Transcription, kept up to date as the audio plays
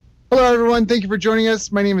Hello, everyone. Thank you for joining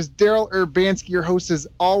us. My name is Daryl Urbanski, your host as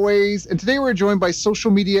always. And today we're joined by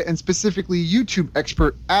social media and specifically YouTube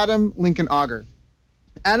expert Adam Linkenauger.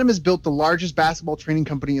 Adam has built the largest basketball training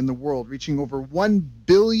company in the world, reaching over 1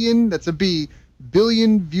 billion, that's a B,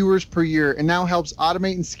 billion viewers per year, and now helps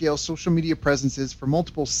automate and scale social media presences for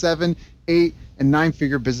multiple 7, 8, and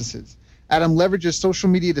 9-figure businesses. Adam leverages social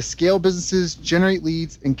media to scale businesses, generate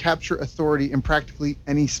leads, and capture authority in practically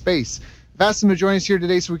any space. I've asked him to join us here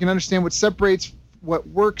today so we can understand what separates what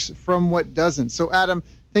works from what doesn't. So, Adam,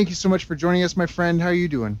 thank you so much for joining us, my friend. How are you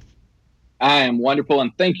doing? I am wonderful,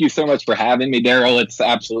 and thank you so much for having me, Daryl. It's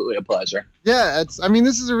absolutely a pleasure. Yeah,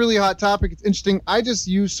 this is a really hot topic. It's interesting. I just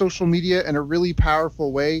use social media in a really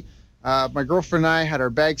powerful way. My girlfriend and I had our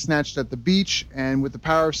bag snatched at the beach, and with the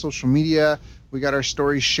power of social media, we got our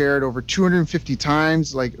stories shared over 250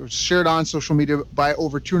 times, like shared on social media by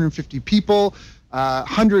over 250 people.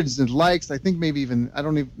 Hundreds of likes, I think maybe even, I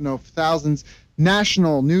don't even know if thousands,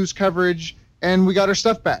 national news coverage, and we got our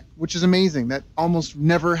stuff back, which is amazing. That almost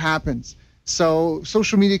never happens. So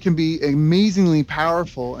social media can be amazingly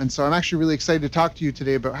powerful, and so I'm actually really excited to talk to you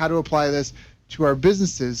today about how to apply this to our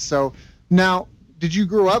businesses. So now, did you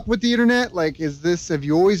grow up with the internet? Like, have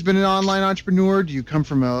you always been an online entrepreneur? Do you come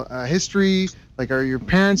from a history? Like, are your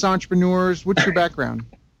parents entrepreneurs? What's your background?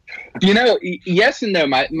 Yes and no.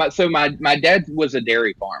 My dad was a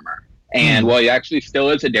dairy farmer, and he actually still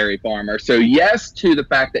is a dairy farmer. So yes to the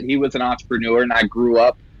fact that he was an entrepreneur, and I grew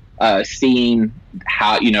up seeing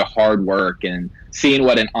how hard work and seeing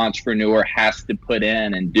what an entrepreneur has to put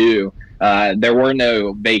in and do. There were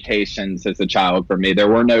no vacations as a child for me. There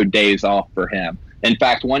were no days off for him. In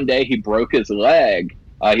fact, one day he broke his leg.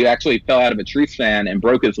 He actually fell out of a tree stand and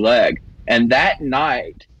broke his leg. And that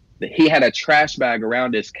night, he had a trash bag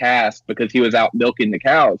around his cast because he was out milking the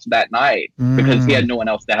cows that night because he had no one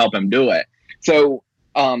else to help him do it. So,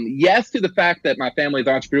 yes to the fact that my family's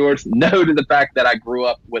entrepreneurs, no to the fact that I grew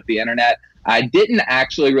up with the internet. I didn't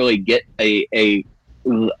actually really get a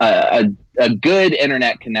good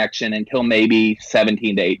internet connection until maybe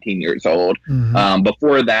 17 to 18 years old.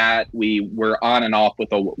 Before that, we were on and off with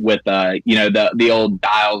the old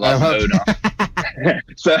dial-up modem.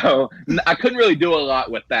 So I couldn't really do a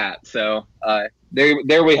lot with that. So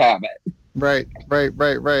there we have it. Right.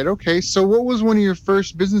 Okay. So what was one of your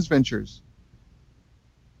first business ventures?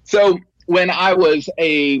 So when I was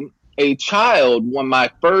a child, when my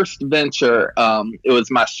first venture, it was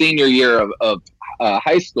my senior year of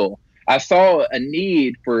high school, I saw a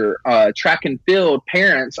need for track and field.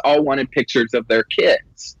 Parents all wanted pictures of their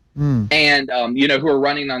kids and, who were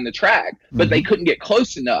running on the track, but they couldn't get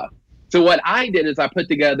close enough. So what I did is I put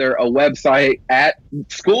together a website at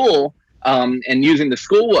school and using the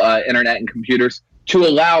school internet and computers to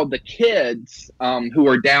allow the kids who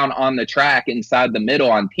were down on the track inside the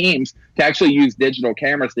middle on teams to actually use digital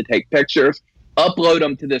cameras to take pictures, upload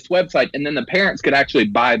them to this website, and then the parents could actually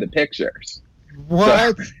buy the pictures.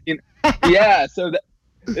 What? So, yeah, so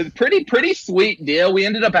it's a pretty sweet deal. We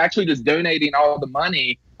ended up actually just donating all the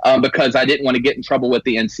money because I didn't want to get in trouble with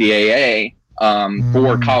the NCAA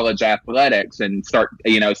for college athletics and start,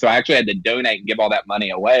 so I actually had to donate and give all that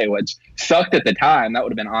money away, which sucked at the time. That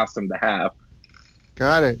would have been awesome to have.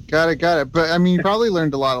 Got it. But you probably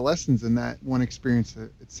learned a lot of lessons in that one experience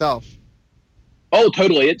itself. Oh,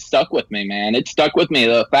 totally. It stuck with me, man. It stuck with me.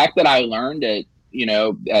 The fact that I learned it,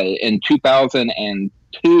 in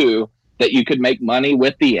 2002, that you could make money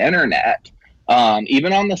with the internet,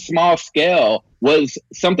 even on the small scale, was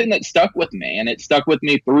something that stuck with me. And it stuck with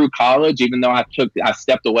me through college, even though I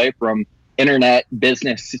stepped away from internet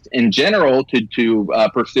business in general to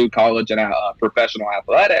pursue college and professional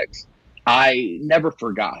athletics. I never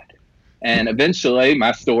forgot. And eventually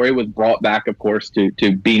my story was brought back, of course,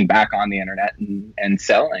 to being back on the internet and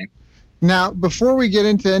selling. Now, before we get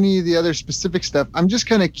into any of the other specific stuff, I'm just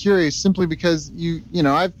kind of curious, simply because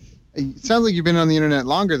it sounds like you've been on the internet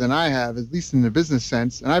longer than I have, at least in the business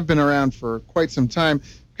sense, and I've been around for quite some time.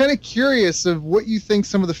 I'm kind of curious of what you think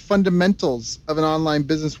some of the fundamentals of an online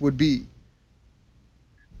business would be.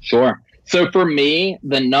 Sure. So for me,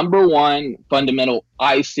 the number one fundamental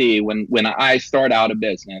I see when I start out a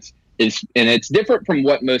business is, and it's different from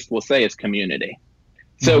what most will say, is community.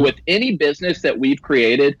 So with any business that we've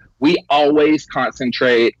created, we always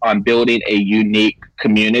concentrate on building a unique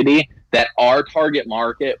community that our target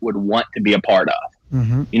market would want to be a part of.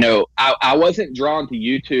 I wasn't drawn to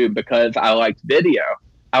YouTube because I liked video.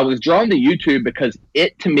 I was drawn to YouTube because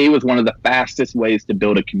it, to me, was one of the fastest ways to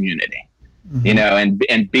build a community.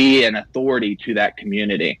 And be an authority to that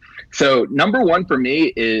community. So number one for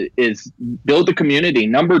me is build the community.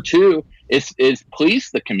 Number two is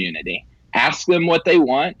please the community. Ask them what they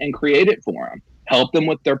want and create it for them. Help them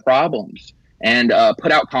with their problems, and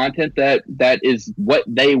put out content that is what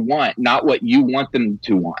they want, not what you want them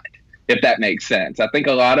to want, if that makes sense. I think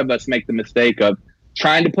a lot of us make the mistake of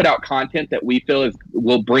trying to put out content that we feel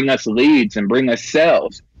will bring us leads and bring us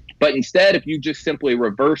sales. But instead, if you just simply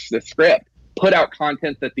reverse the script, put out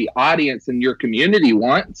content that the audience in your community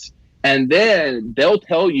wants, and then they'll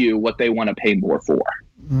tell you what they want to pay more for.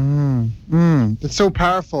 That's so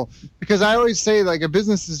powerful, because I always say, like, a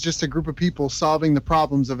business is just a group of people solving the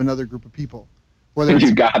problems of another group of people, whether it's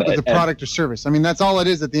with a product or service. I mean, that's all it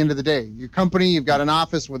is at the end of the day. Your company, you've got an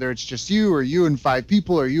office, whether it's just you or you and 5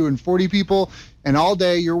 people or you and 40 people, and all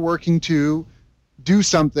day you're working to do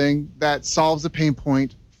something that solves a pain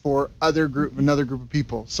point for another group of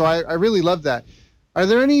people. So I really love that. Are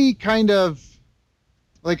there any kind of,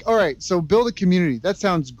 like, all right, so build a community. That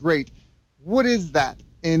sounds great. What is that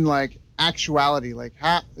in, like, actuality? Like,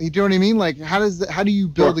 how, you know what I mean? Like, how do you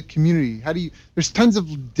build a community? There's tons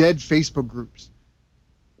of dead Facebook groups.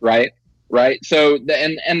 Right. So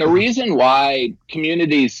the reason why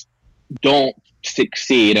communities don't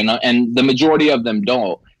succeed, and the majority of them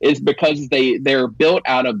don't, is because they're built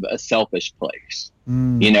out of a selfish place.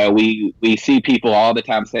 You know, we see people all the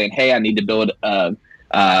time saying, hey, I need to build a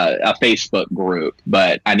Facebook group,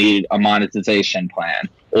 but I need a monetization plan,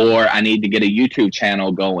 or I need to get a YouTube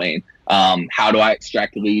channel going. How do I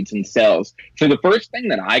extract leads and sales? So the first thing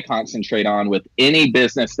that I concentrate on with any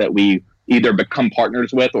business that we either become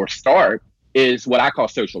partners with or start is what I call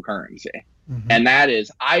social currency. And that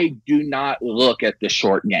is, I do not look at the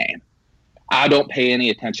short game. I don't pay any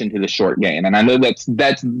attention to the short game. And I know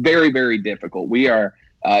that's very, very difficult. We are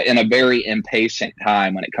in a very impatient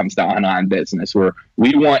time when it comes to online business, where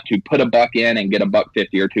we want to put $1 in and get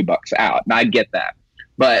 $1.50 or $2 out. And I get that.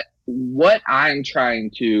 But what I'm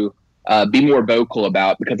trying to be more vocal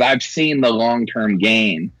about, because I've seen the long-term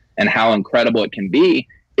gain and how incredible it can be,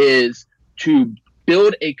 is to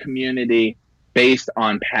build a community based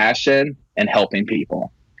on passion and helping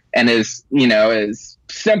people. And as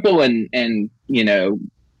simple and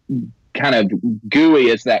kind of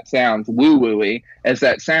gooey as that sounds, woo-wooey as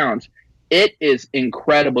that sounds, it is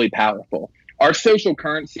incredibly powerful. Our social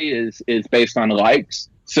currency is based on likes,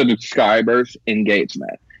 subscribers,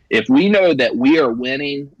 engagement. If we know that we are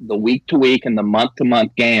winning the week-to-week and the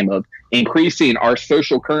month-to-month game of increasing our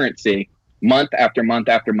social currency month after month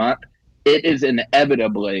after month, it is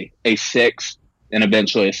inevitably a 6 and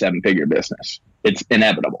eventually a 7-figure business. It's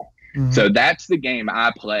inevitable. So that's the game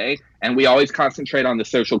I play, and we always concentrate on the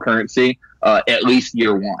social currency at least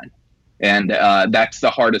year one. And that's the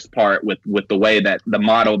hardest part with the way that the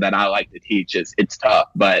model that I like to teach is. It's tough,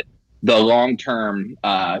 but the long-term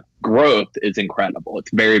growth is incredible.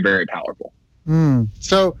 It's very, very powerful.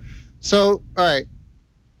 So all right.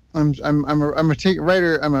 I'm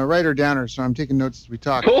a writer downer, so I'm taking notes as we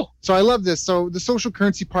talk. Cool. So I love this. So the social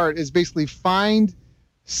currency part is basically find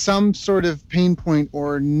some sort of pain point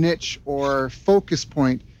or niche or focus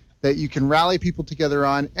point that you can rally people together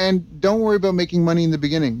on, and don't worry about making money in the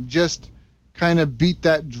beginning. Just kind of beat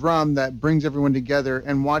that drum that brings everyone together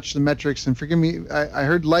and watch the metrics. And forgive me, I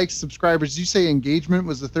heard likes, subscribers. Did you say engagement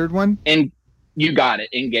was the third one? And you got it,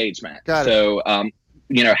 engagement. Got it. So,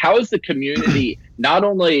 how is the community, not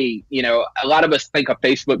only, a lot of us think a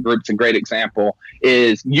Facebook group's a great example,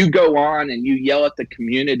 is you go on and you yell at the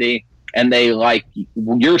community and they like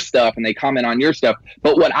your stuff and they comment on your stuff.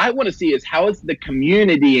 But what I want to see is, how is the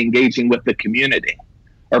community engaging with the community?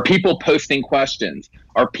 Are people posting questions?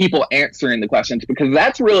 Are people answering the questions? Because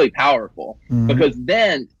that's really powerful, because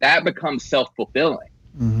then that becomes self-fulfilling,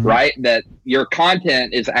 right? That your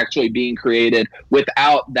content is actually being created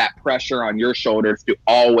without that pressure on your shoulders to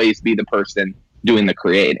always be the person doing the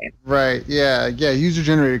creating. Right. Yeah.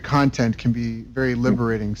 User-generated content can be very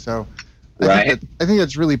liberating. So I think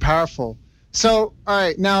that's really powerful. So, all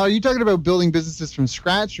right, now are you talking about building businesses from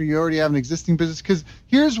scratch, or you already have an existing business? Because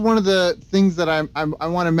here's one of the things that I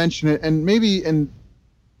want to mention it,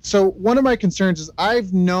 so one of my concerns is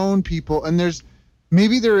I've known people, and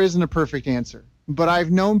maybe there isn't a perfect answer, but I've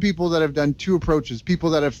known people that have done two approaches: people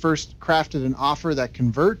that have first crafted an offer that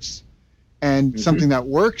converts and something that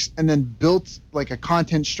works, and then built like a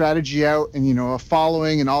content strategy out and a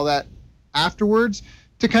following and all that afterwards,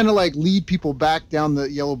 to kind of like lead people back down the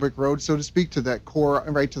yellow brick road, so to speak, to the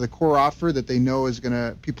core offer that they know is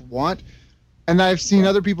people want. And I've seen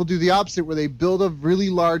other people do the opposite, where they build a really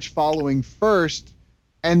large following first,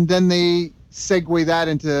 and then they segue that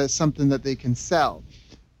into something that they can sell.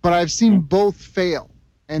 But I've seen both fail.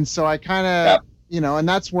 And so I kind of, and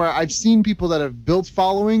that's where I've seen people that have built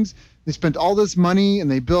followings. They spent all this money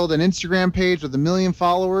and they build an Instagram page with 1 million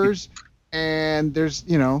followers, and there's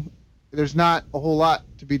not a whole lot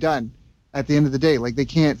to be done at the end of the day. Like, they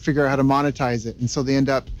can't figure out how to monetize it, and so they end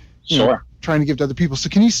up trying to give to other people. So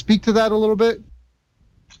can you speak to that a little bit?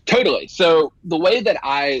 Totally. So the way that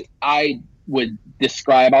I would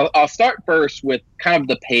describe, I'll start first with kind of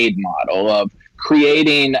the paid model of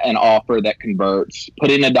creating an offer that converts,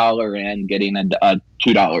 putting $1 in, getting a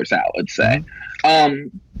 $2 out, let's say.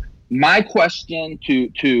 My question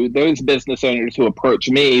to those business owners who approach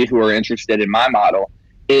me, who are interested in my model,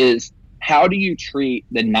 is how do you treat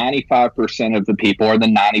the 95% of the people, or the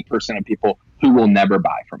 90% of people who will never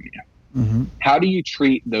buy from you? How do you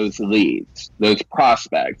treat those leads, those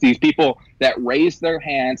prospects, these people that raised their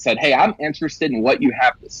hand, said, hey, I'm interested in what you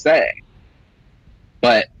have to say?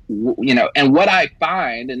 But, and what I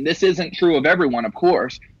find, and this isn't true of everyone, of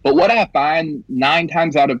course, but what I find 9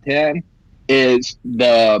 times out of 10 is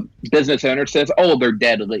the business owner says, oh, they're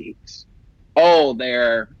dead leads. Oh,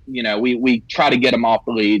 they're, we try to get them off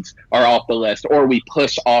the leads or off the list, or we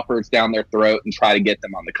push offers down their throat and try to get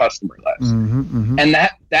them on the customer list. And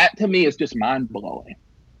that to me is just mind blowing,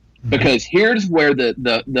 because here's where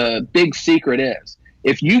the big secret is.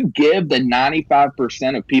 If you give the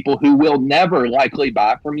 95% of people who will never likely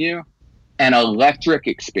buy from you an electric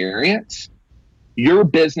experience, your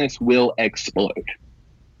business will explode.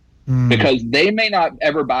 Because they may not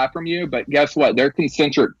ever buy from you, but guess what? They're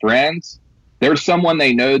concentric friends. There's someone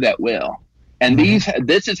they know that will. And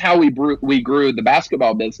this is how we grew the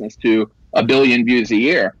basketball business to 1 billion views a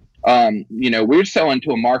year. We're selling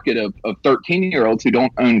to a market of 13-year-olds who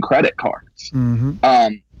don't own credit cards.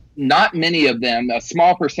 Not many of them, a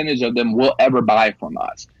small percentage of them, will ever buy from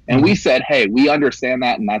us. And we said, hey, we understand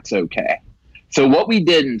that, and that's okay. So what we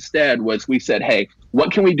did instead was we said, hey,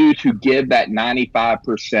 what can we do to give that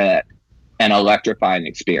 95% an electrifying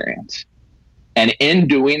experience? And in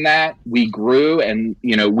doing that, we grew, and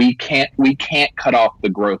we can't cut off the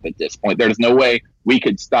growth at this point. There's no way we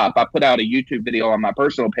could stop. I put out a YouTube video on my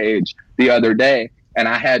personal page the other day, and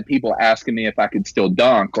I had people asking me if I could still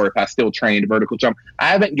dunk or if I still trained vertical jump. I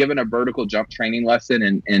haven't given a vertical jump training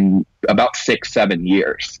lesson in about 6-7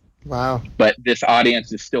 years. Wow. But this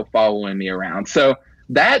audience is still following me around. So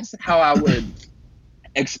that's how I would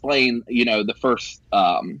explain, the first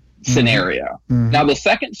scenario. Now, the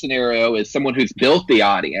second scenario is someone who's built the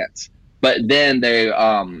audience, but then they,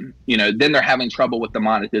 then they're having trouble with the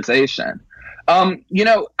monetization. I'm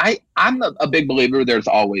a big believer there's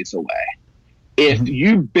always a way. If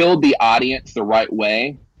you build the audience the right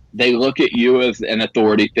way, they look at you as an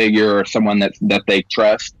authority figure or someone that they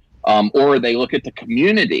trust, or they look at the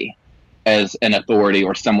community as an authority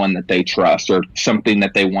or someone that they trust or something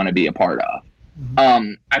that they want to be a part of.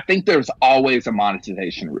 I think there's always a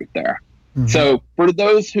monetization route there. So for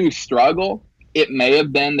those who struggle, it may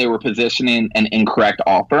have been they were positioning an incorrect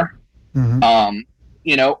offer,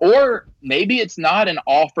 or maybe it's not an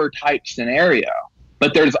offer type scenario,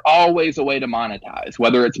 but there's always a way to monetize,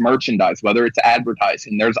 whether it's merchandise, whether it's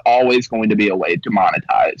advertising. There's always going to be a way to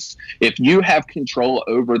monetize. If you have control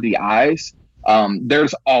over the eyes,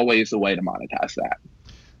 there's always a way to monetize that.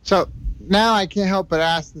 So now I can't help but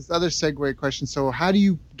ask this other segue question. So how do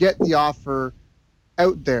you get the offer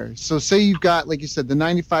out there? So say you've got, like you said, the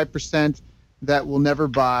 95% that will never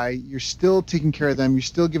buy. You're still taking care of them. You're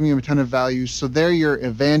still giving them a ton of value. So they're your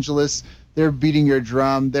evangelists. They're beating your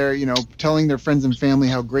drum. They're, telling their friends and family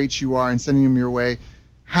how great you are and sending them your way.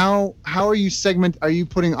 How are you Are you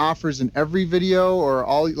putting offers in every video, or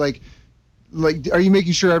all like are you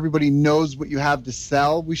making sure everybody knows what you have to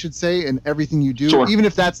sell, we should say, and everything you do, Sure. Even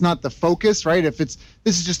if that's not the focus, right? If this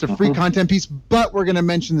is just a free content piece, but we're going to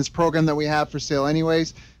mention this program that we have for sale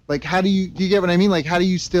anyways. Like, do you get what I mean? Like, how do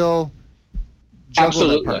you still juggle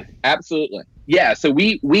that part? Absolutely. Yeah. So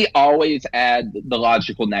we always add the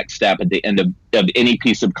logical next step at the end of any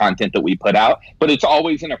piece of content that we put out, but it's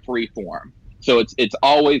always in a free form. So it's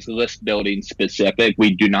always list building specific.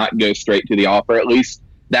 We do not go straight to the offer. At least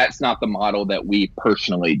that's not the model that we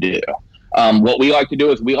personally do. What we like to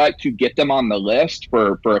do is we like to get them on the list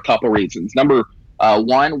for a couple reasons. Number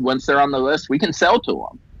one, once they're on the list, we can sell to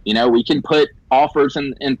them. We can put offers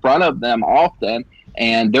in front of them often,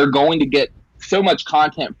 and they're going to get so much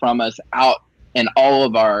content from us out in all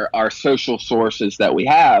of our social sources that we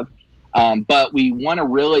have. But we want to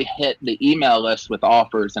really hit the email list with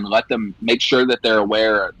offers and let them make sure that they're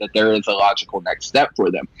aware that there is a logical next step for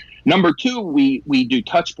them. Number two, we do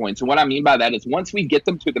touch points. And what I mean by that is once we get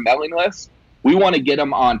them to the mailing list, we want to get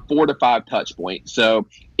them on 4 to 5 touch points. So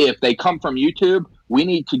if they come from YouTube, we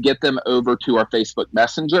need to get them over to our Facebook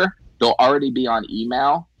Messenger. They'll already be on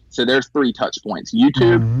email. So there's 3 touch points: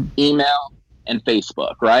 YouTube, email, and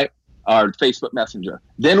Facebook, right? or Facebook Messenger.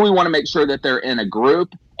 Then we want to make sure that they're in a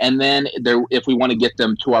group. And then if we want to get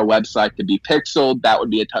them to our website to be pixeled, that would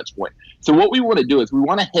be a touch point. So what we want to do is we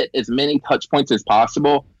want to hit as many touch points as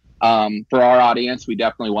possible. For our audience, we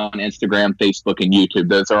definitely want Instagram, Facebook, and YouTube.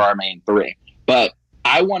 Those are our main three. But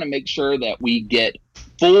I want to make sure that we get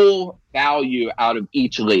full value out of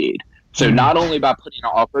each lead. So not only by putting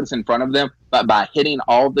offers in front of them, but by hitting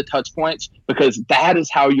all of the touch points, because that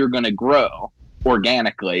is how you're going to grow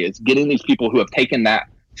organically, is getting these people who have taken that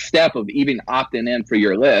step of even opting in for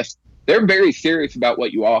your list. They're very serious about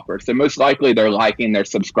what you offer. So most likely they're liking, they're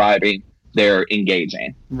subscribing, they're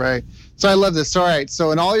engaging. Right. So I love this. All right.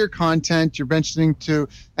 So in all your content, you're mentioning to,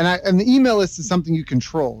 and the email list is something you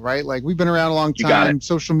control, right? Like we've been around a long time.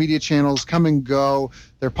 Social media channels come and go.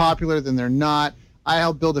 They're popular, then they're not. I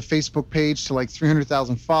helped build a Facebook page to like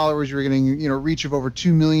 300,000 followers. You were getting, reach of over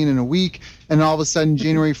 2 million in a week. And all of a sudden,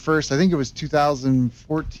 January 1st, I think it was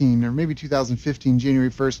 2014 or maybe 2015,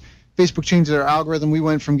 January 1st, Facebook changed their algorithm. We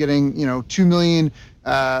went from getting, 2 million,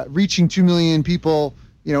 reaching 2 million people,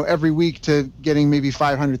 every week to getting maybe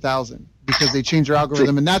 500,000 because they changed their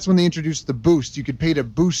algorithm. And that's when they introduced the boost. You could pay to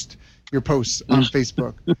boost your posts on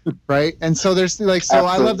Facebook, right? And so there's like, so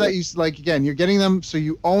Absolutely. I love that you like, again, you're getting them so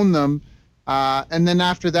you own them. And then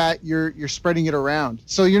after that, you're spreading it around.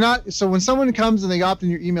 So you're not. So when someone comes and they opt in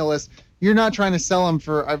your email list, you're not trying to sell them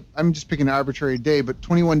for. I'm just picking an arbitrary day, but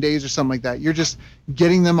 21 days or something like that. You're just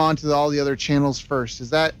getting them onto all the other channels first. Is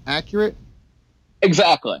that accurate?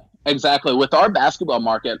 Exactly. With our basketball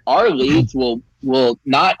market, our leads will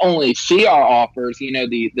not only see our offers.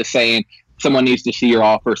 The saying, someone needs to see your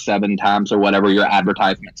offer 7 times or whatever, your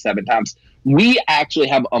advertisement 7 times. We actually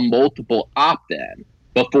have a multiple opt-in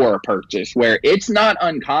before a purchase, where it's not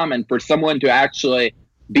uncommon for someone to actually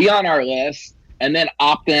be on our list and then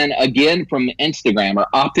opt in again from Instagram or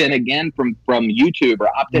opt in again from YouTube or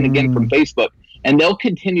opt in again from Facebook. And they'll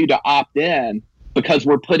continue to opt in because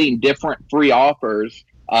we're putting different free offers,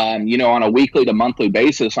 on a weekly to monthly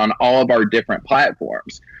basis on all of our different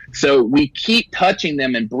platforms. So we keep touching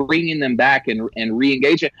them and bringing them back and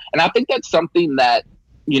re-engaging. And I think that's something that,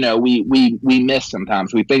 we miss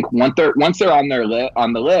sometimes. We think once they're on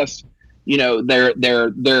on the list,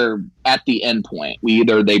 they're at the end point.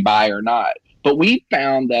 Either they buy or not. But we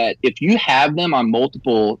found that if you have them on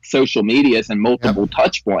multiple social medias and multiple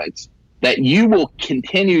touch points, that you will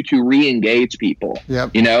continue to re-engage people.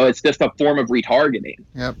 Yep. It's just a form of retargeting.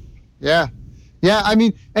 Yep. Yeah. Yeah. I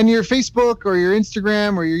mean, and your Facebook or your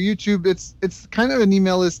Instagram or your YouTube, it's kind of an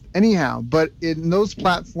email list anyhow. But in those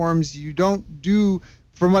platforms, you don't do.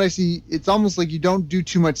 From what I see, it's almost like you don't do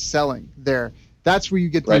too much selling there. That's where you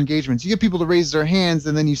get the engagements. You get people to raise their hands,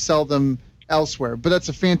 and then you sell them elsewhere. But that's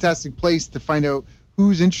a fantastic place to find out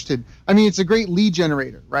who's interested. I mean, it's a great lead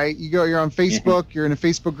generator, right? You're on Facebook, you're in a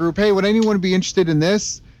Facebook group. Hey, would anyone be interested in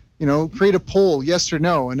this? Create a poll, yes or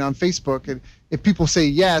no. And on Facebook, and if people say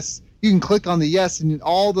yes, you can click on the yes, and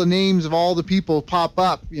all the names of all the people pop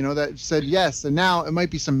up, that said yes. And now it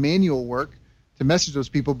might be some manual work to message those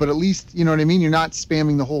people, but at least, you know what I mean? You're not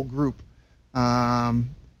spamming the whole group. So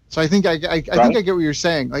I think I think I get what you're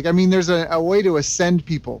saying. Like, I mean, there's a way to ascend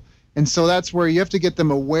people. And so that's where you have to get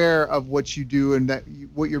them aware of what you do and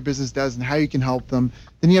what your business does and how you can help them.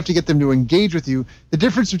 Then you have to get them to engage with you. The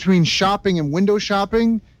difference between shopping and window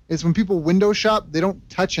shopping is when people window shop, they don't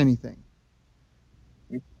touch anything.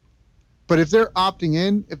 But if they're opting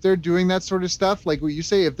in, if they're doing that sort of stuff, like what you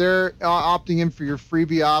say, if they're opting in for your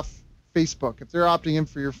freebie off Facebook, if they're opting in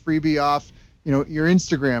for your freebie off, your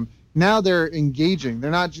Instagram, now they're engaging.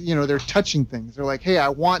 They're not, they're touching things. They're like, hey, I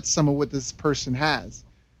want some of what this person has.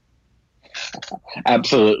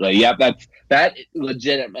 Absolutely. Yeah, that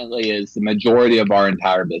legitimately is the majority of our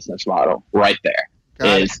entire business model right there.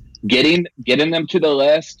 Is getting them to the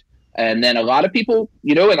list. And then a lot of people,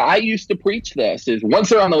 and I used to preach this, is once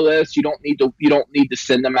they're on the list, you don't need to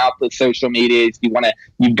send them out to social medias.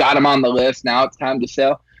 You've got them on the list. Now it's time to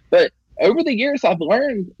sell. But over the years, I've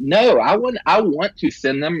learned, no, I want to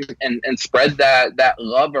send them and spread that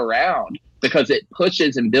love around, because it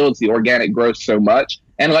pushes and builds the organic growth so much.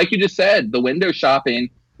 And like you just said, the window shopping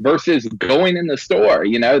versus going in the store,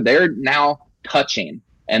 they're now touching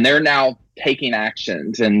and they're now taking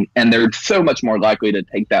actions, and they're so much more likely to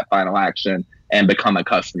take that final action and become a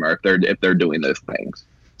customer if they're doing those things.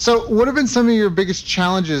 So what have been some of your biggest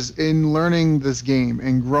challenges in learning this game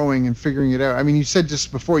and growing and figuring it out? I mean, you said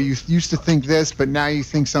just before you used to think this, but now you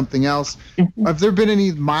think something else. Have there been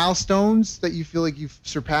any milestones that you feel like you've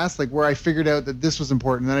surpassed, like where I figured out that this was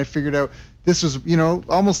important, and then I figured out this was,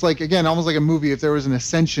 almost like a movie, if there was an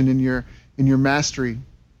ascension in your mastery?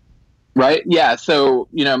 Right. Yeah. So,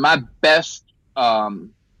 my best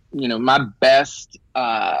my best,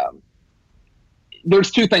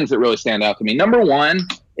 there's two things that really stand out to me. Number one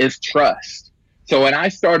is trust. So when I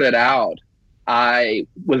started out, I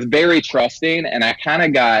was very trusting, and I kind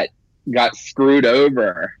of got screwed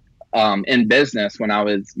over in business when I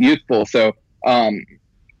was youthful. So,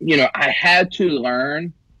 I had to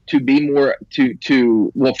learn to be more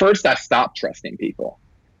well, first I stopped trusting people,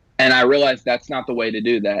 and I realized that's not the way to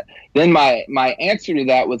do that. Then my answer to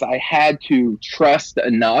that was I had to trust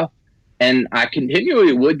enough, and I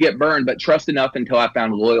continually would get burned, but trust enough until I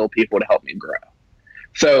found loyal people to help me grow.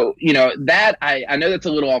 So, that I know that's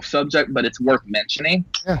a little off subject, but it's worth mentioning,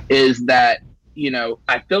 is that,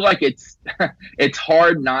 I feel like it's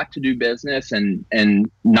hard not to do business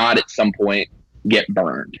and not at some point get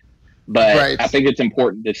burned. But right. I think it's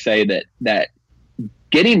important to say that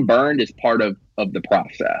getting burned is part of the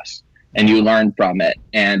process, and you learn from it.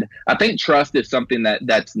 And I think trust is something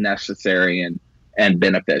that's necessary and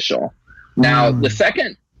beneficial. Now, the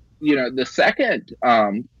second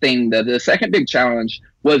thing, the second big challenge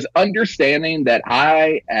was understanding that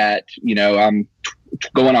I'm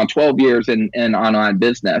going on 12 years in online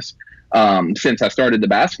business. Since I started the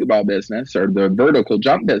basketball business or the vertical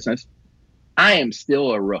jump business, I am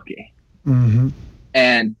still a rookie. Mm-hmm.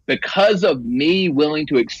 And because of me willing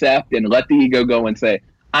to accept and let the ego go and say,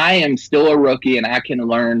 I am still a rookie and I can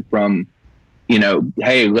learn from,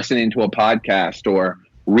 hey, listening to a podcast or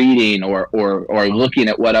reading or looking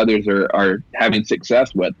at what others are having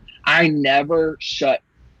success with, I never shut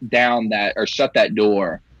that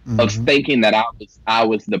door of thinking that I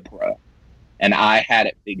was the pro and I had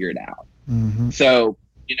it figured out. Mm-hmm. So,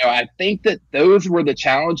 I think that those were the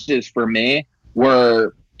challenges for me,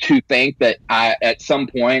 were to think that at some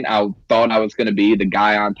point I thought I was going to be the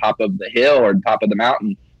guy on top of the hill or top of the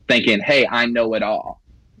mountain thinking, hey, I know it all.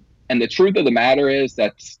 And the truth of the matter is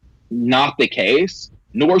that's not the case,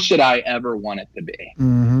 nor should I ever want it to be.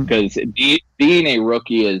 Because being a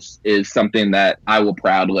rookie is something that I will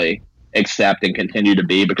proudly accept and continue to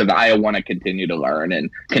be, because I want to continue to learn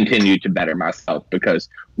and continue to better myself, because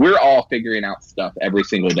we're all figuring out stuff every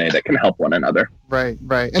single day that can help one another. Right.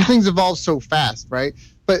 And things evolve so fast, right?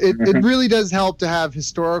 But it really does help to have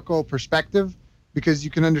historical perspective, because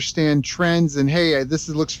you can understand trends and, hey, this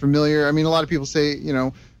looks familiar. I mean, a lot of people say,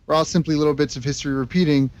 we're all simply little bits of history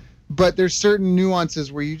repeating, but there's certain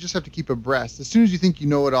nuances where you just have to keep abreast. As soon as you think you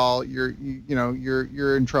know it all,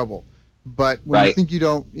 you're in trouble. But when you think you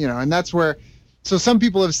don't, and that's where, so some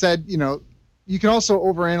people have said, you can also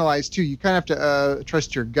overanalyze too. You kind of have to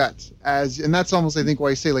trust your gut, and that's almost, I think,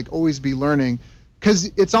 why I say, like, always be learning,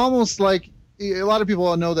 because it's almost like a lot of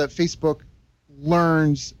people know that Facebook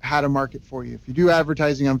learns how to market for you. If you do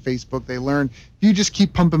advertising on Facebook, they learn. If you just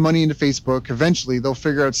keep pumping money into Facebook, eventually they'll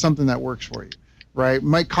figure out something that works for you. Right,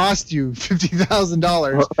 might cost you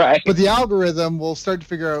 $50,000, right, but the algorithm will start to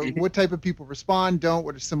figure out what type of people respond,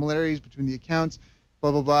 what are similarities between the accounts,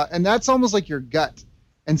 blah blah blah, and that's almost like your gut.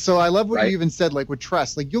 And so I love what you even said, like with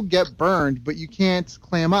trust, like you'll get burned, but you can't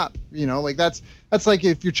clam up. Like that's like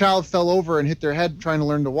if your child fell over and hit their head trying to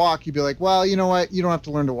learn to walk, you'd be like, well, you know what, you don't have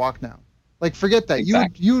to learn to walk now. Like forget that.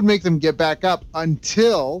 Exactly. You would make them get back up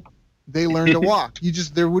until they learn to walk.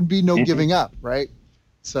 There would be no giving up, right?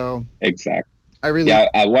 So exactly.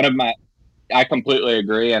 I completely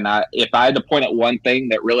agree. And if I had to point at one thing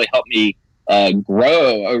that really helped me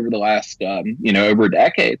grow over the last, over a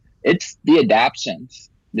decade, it's the adaptions.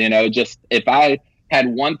 Just if I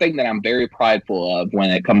had one thing that I'm very prideful of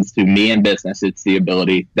when it comes to me in business, it's the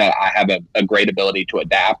ability that I have a great ability to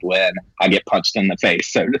adapt when I get punched in the face,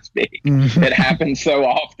 so to speak. Mm-hmm. It happens so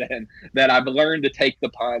often that I've learned to take the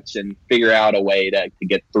punch and figure out a way to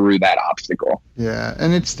get through that obstacle. Yeah,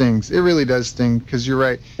 and it stings. It really does sting, because you're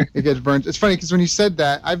right. It gets burned. It's funny because when you said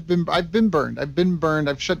that, I've been burned.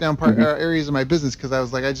 I've shut down areas of my business because I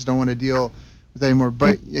was like, I just don't want to deal with that anymore.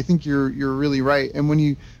 But I think you're really right. And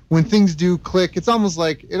when things do click, it almost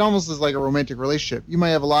is like a romantic relationship. You might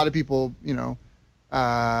have a lot of people,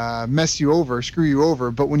 mess you over, screw you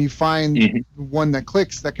over, but when you find one that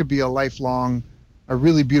clicks, that could be a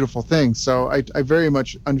really beautiful thing. So I very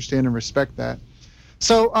much understand and respect that.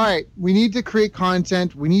 So, all right, we need to create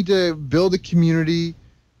content. We need to build a community.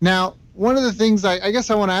 Now, one of the things I guess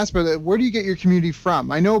I want to ask about, where do you get your community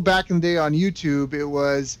from? I know back in the day on YouTube, it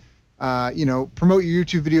was promote your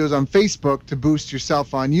YouTube videos on Facebook to boost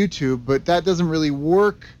yourself on YouTube, but that doesn't really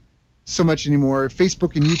work so much anymore.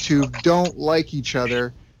 Facebook and YouTube don't like each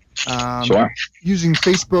other. Sure. Using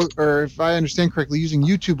Facebook, or if I understand correctly, using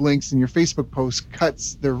YouTube links in your Facebook posts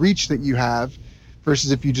cuts the reach that you have versus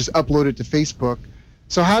if you just upload it to Facebook.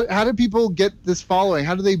 So how do people get this following?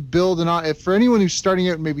 How do they build for anyone who's starting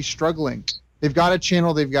out and maybe struggling, They've got a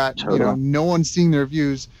channel. They've got, no one's seeing their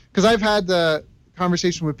views. Because I've had the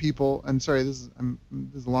conversation with people, and sorry, this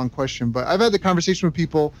is a long question, but I've had the conversation with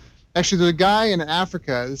people. Actually, there's a guy in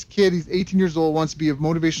Africa, this kid, he's 18 years old, wants to be a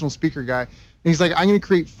motivational speaker guy. And he's like, I'm going to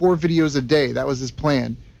create 4 videos a day. That was his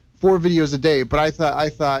plan. 4 videos a day. But I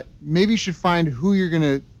thought maybe you should find who you're going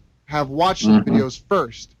to have watch those videos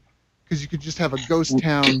first. Because you could just have a ghost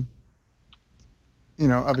town,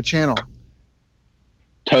 of a channel.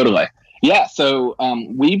 Totally. Yeah, so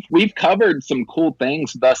we've covered some cool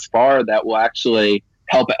things thus far that will actually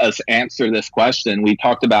help us answer this question. We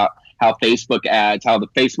talked about how Facebook ads, how the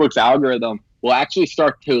Facebook's algorithm will actually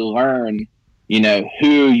start to learn,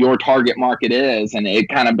 who your target market is, and it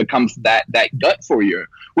kind of becomes that gut for you.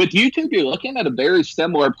 With YouTube, you're looking at a very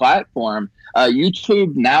similar platform.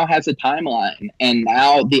 YouTube now has a timeline, and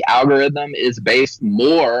now the algorithm is based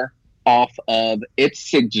more off of its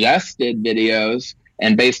suggested videos.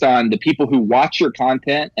 And based on the people who watch your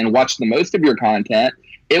content and watch the most of your content,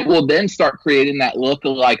 it will then start creating that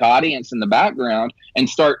lookalike audience in the background and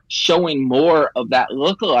start showing more of that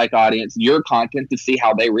lookalike audience your content to see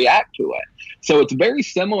how they react to it. So it's very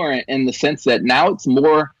similar in the sense that now it's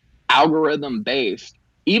more algorithm based,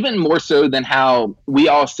 even more so than how we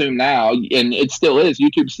all assume now, and it still is.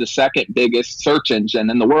 YouTube's the second biggest search engine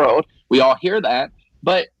in the world. We all hear that,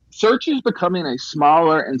 but search is becoming a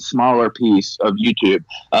smaller and smaller piece of YouTube.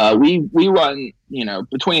 We run,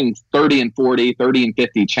 between 30 and 40, 30 and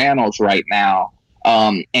 50 channels right now.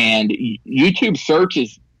 And YouTube search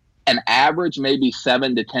is an average, maybe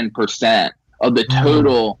 7 to 10% of the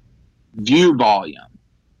total view volume.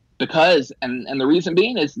 Because, and the reason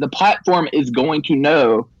being is the platform is going to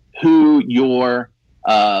know who your,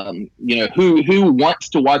 who wants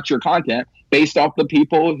to watch your content based off the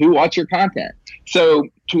people who watch your content. So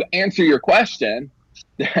to answer your question,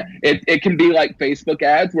 it can be like Facebook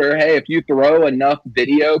ads where, hey, if you throw enough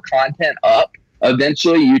video content up,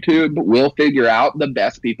 eventually YouTube will figure out the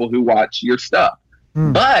best people who watch your stuff.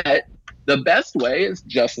 But the best way is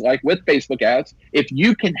just like with Facebook ads, if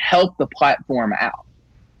you can help the platform out.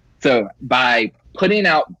 So by putting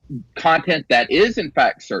out content that is in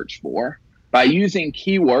fact searched for, by using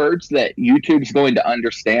keywords that YouTube's going to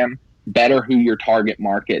understand better who your target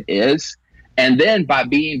market is, and then by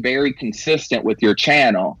being very consistent with your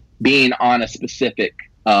channel, being on a specific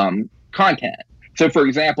content. So for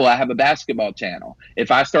example, I have a basketball channel.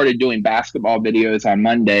 If I started doing basketball videos on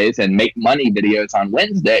Mondays and make money videos on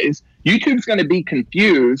Wednesdays, YouTube's going to be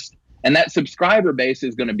confused, and that subscriber base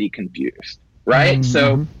is going to be confused, right?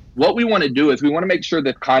 So what we want to do is we want to make sure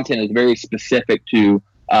that content is very specific to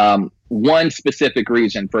one specific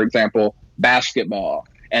region. For example, basketball.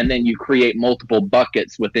 And then you create multiple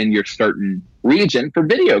buckets within your certain region for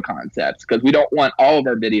video concepts, because we don't want all of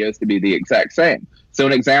our videos to be the exact same. So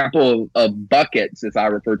an example of buckets, as I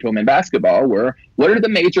refer to them in basketball, were what are the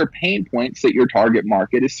major pain points that your target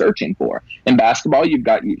market is searching for? In basketball, you've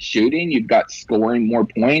got shooting, you've got scoring more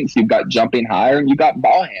points, you've got jumping higher, and you've got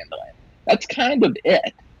ball handling. That's kind of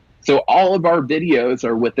it. So all of our videos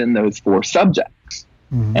are within those 4 subjects.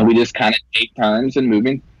 And we just kind of take turns and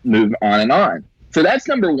move on and on. So that's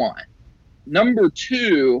number 1. Number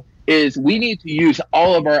 2 is we need to use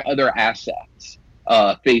all of our other assets,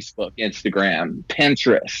 Facebook, Instagram,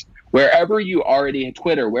 Pinterest,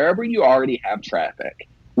 Twitter, wherever you already have traffic.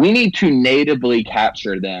 We need to natively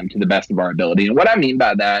capture them to the best of our ability. And what I mean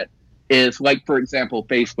by that is, like, for example,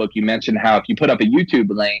 Facebook, you mentioned how if you put up a YouTube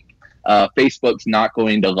link, Facebook's not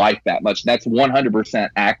going to like that much. That's 100%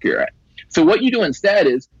 accurate. So what you do instead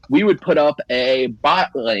is we would put up a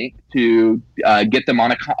bot link to get them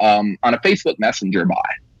on a Facebook Messenger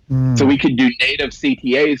bot. So we could do native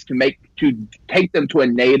CTAs to take them to a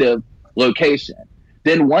native location.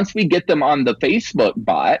 Then once we get them on the Facebook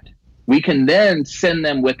bot, we can then send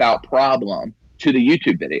them without problem to the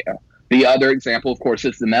YouTube video. The other example, of course,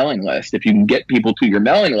 is the mailing list. If you can get people to your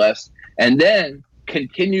mailing list and then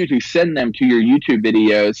continue to send them to your YouTube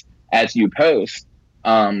videos as you post,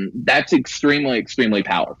 that's extremely, extremely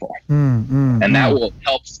powerful. And that will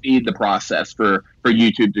help speed the process for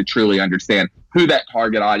YouTube to truly understand who that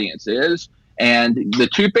target audience is. And the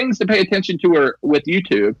 2 things to pay attention to with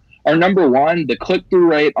YouTube are, number 1, the click-through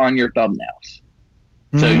rate on your thumbnails.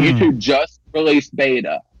 So YouTube just released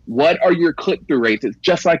beta. What are your click-through rates? It's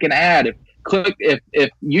just like an ad. If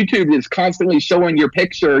YouTube is constantly showing your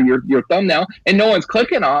picture, your thumbnail, and no one's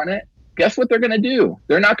clicking on it, guess what they're going to do?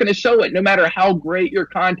 They're not going to show it, no matter how great your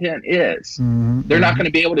content is. They're not going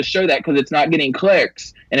to be able to show that because it's not getting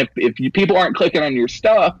clicks. And if people aren't clicking on your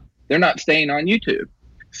stuff, they're not staying on YouTube.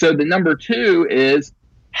 So the number 2 is,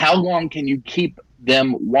 how long can you keep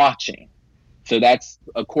them watching? So that's,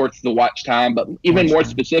 of course, the watch time, but even more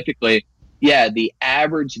specifically, the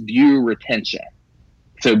average view retention.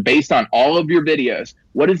 So based on all of your videos,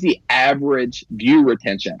 what is the average view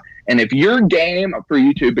retention? And if your game for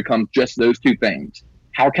YouTube becomes just those two things,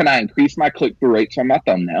 how can I increase my click-through rates on my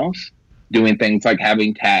thumbnails? Doing things like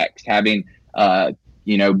having text, having,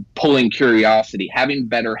 pulling curiosity, having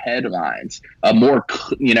better headlines, more,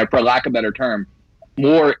 for lack of a better term,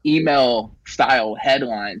 more email style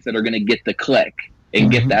headlines that are going to get the click and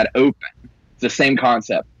get that open. It's the same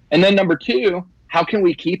concept. And then number two, how can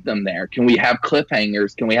we keep them there? Can we have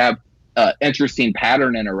cliffhangers? Can we have interesting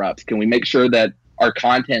pattern interrupts? Can we make sure that our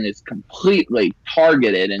content is completely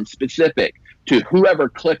targeted and specific to whoever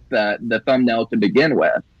clicked the thumbnail to begin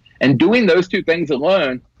with? And doing those two things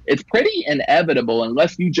alone, it's pretty inevitable,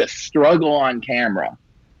 unless you just struggle on camera.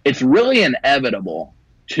 It's really inevitable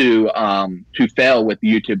to fail with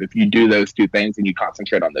YouTube if you do those two things and you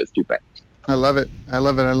concentrate on those two things. I love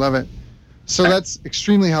it. So that's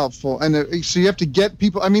extremely helpful. And so you have to get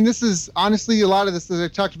people. I mean, this is honestly a lot of this, as I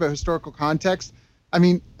talked about historical context. I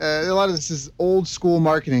mean, a lot of this is old school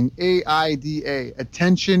marketing, AIDA,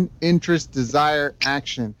 attention, interest, desire,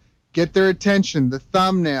 action. Get their attention, the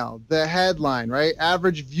thumbnail, the headline, right?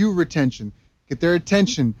 Average view retention. Get their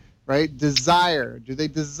attention, right? Desire. Do they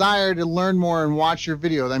desire to learn more and watch your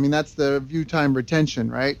video? I mean, that's the view time retention,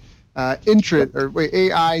 right? Interest, or wait,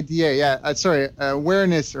 AIDA,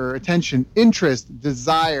 awareness or attention, interest,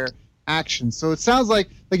 desire, action. So it sounds like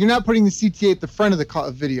you're not putting the CTA at the front of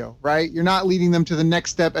the video, right? You're not leading them to the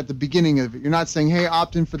next step at the beginning of it. You're not saying, hey,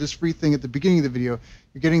 opt in for this free thing at the beginning of the video.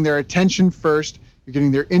 You're getting their attention first. You're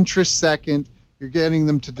getting their interest second. You're getting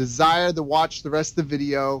them to desire to watch the rest of the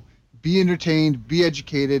video, be entertained, be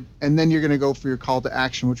educated, and then you're going to go for your call to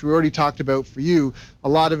action, which we already talked about for you. A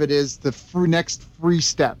lot of it is the next free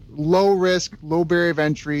step, low risk, low barrier of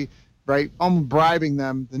entry, right? I'm bribing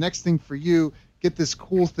them. The next thing for you, get this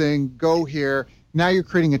cool thing, go here. Now you're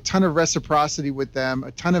creating a ton of reciprocity with them,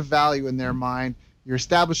 a ton of value in their mind. You're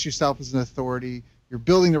establishing yourself as an authority. You're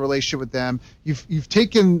building a relationship with them. You've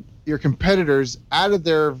taken your competitors out of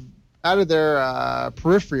their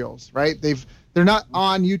peripherals, right? They're not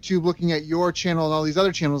on YouTube looking at your channel and all these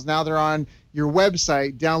other channels. Now they're on your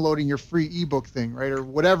website downloading your free ebook thing, right? Or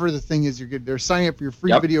whatever the thing is they're signing up for your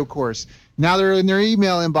free video course. Now they're in their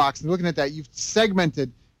email inbox and looking at that. You've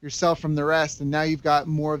segmented yourself from the rest, and now you've got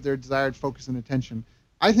more of their desired focus and attention.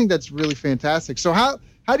 I think that's really fantastic. So how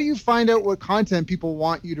do you find out what content people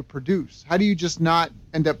want you to produce? How do you just not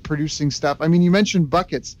end up producing stuff? I mean, you mentioned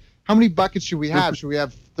buckets. How many buckets should we have? Should we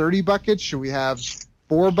have 30 buckets? Should we have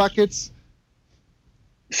 4 buckets?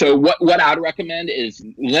 So what I'd recommend is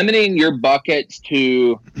limiting your buckets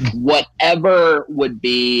to whatever would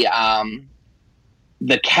be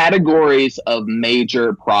the categories of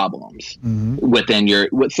major problems within your.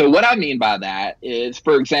 So what I mean by that is,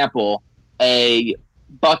 for example, a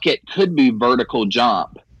bucket could be vertical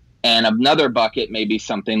jump, and another bucket may be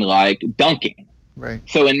something like dunking. Right.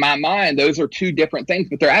 So in my mind, those are two different things,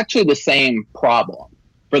 but they're actually the same problem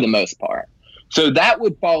for the most part. So that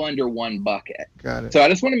would fall under one bucket. Got it. So I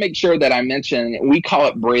just want to make sure that I mention, we call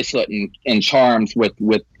it bracelet and charms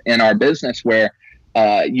in our business, where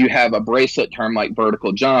you have a bracelet term like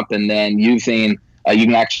vertical jump, and then using you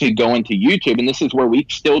can actually go into YouTube, and this is where we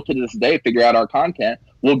still to this day figure out our content.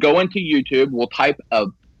 We'll go into YouTube, we'll type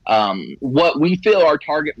what we feel our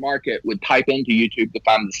target market would type into YouTube to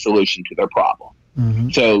find the solution to their problem.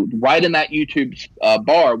 So right in that YouTube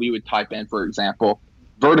bar, we would type in, for example,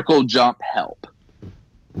 vertical jump help.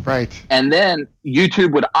 Right. And then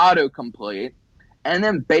YouTube would autocomplete. And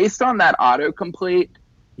then based on that autocomplete,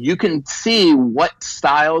 you can see what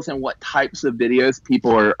styles and what types of videos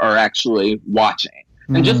people are actually watching.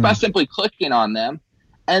 And just by simply clicking on them.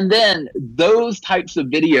 And then those types of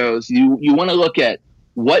videos, you want to look at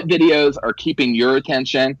what videos are keeping your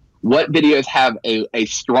attention, what videos have a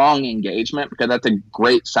strong engagement, because that's a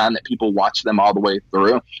great sign that people watch them all the way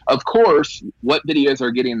through. Of course, what videos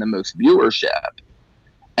are getting the most viewership.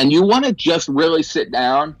 And you want to just really sit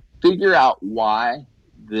down, figure out why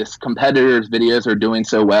this competitor's videos are doing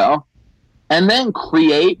so well, and then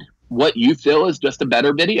create what you feel is just a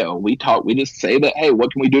better video. We just say that, hey,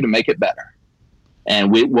 what can we do to make it better?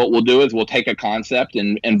 And what we'll do is we'll take a concept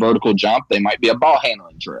in vertical jump. They might be a ball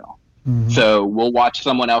handling drill. So we'll watch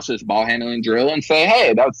someone else's ball handling drill and say,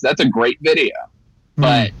 hey, that's a great video.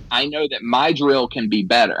 But I know that my drill can be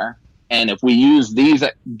better. And if we use these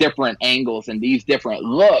different angles and these different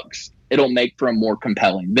looks, it'll make for a more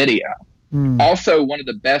compelling video. Also, one of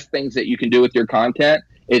the best things that you can do with your content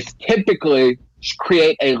is typically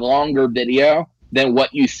create a longer video than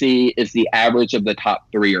what you see is the average of the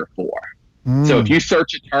top 3 or 4. So if you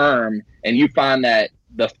search a term and you find that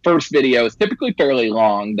the first video is typically fairly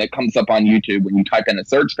long that comes up on YouTube when you type in a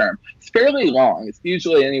search term, it's fairly long. It's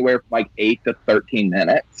usually anywhere from like 8 to 13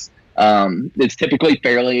 minutes. It's typically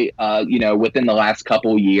fairly, within the last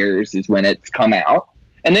couple years is when it's come out.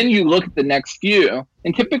 And then you look at the next few,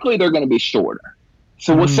 and typically they're going to be shorter.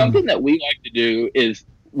 So what's something that we like to do is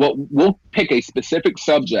we'll pick a specific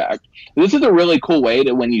subject. This is a really cool way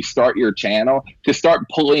to, when you start your channel, to start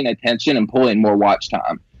pulling attention and pulling more watch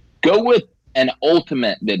time. Go with an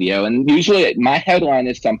ultimate video. And usually my headline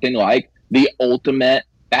is something like the ultimate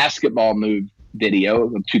basketball move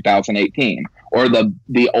video of 2018, or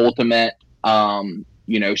the ultimate,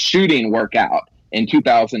 shooting workout in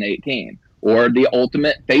 2018, or the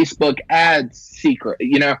ultimate Facebook ads secret,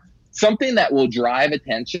 something that will drive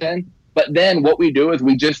attention. But then what we do is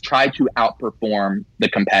we just try to outperform the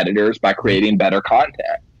competitors by creating better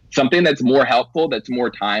content, something that's more helpful, that's more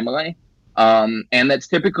timely, and that's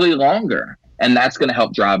typically longer. And that's going to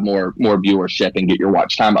help drive more viewership and get your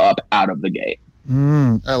watch time up out of the gate.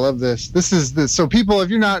 I love this. So people, if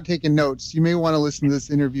you're not taking notes, you may want to listen to this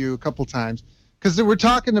interview a couple times, because we're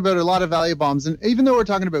talking about a lot of value bombs. And even though we're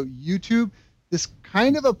talking about YouTube, this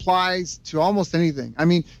kind of applies to almost anything. I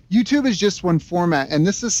mean, YouTube is just one format, and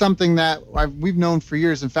this is something that we've known for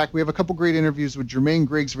years. In fact, we have a couple great interviews with Jermaine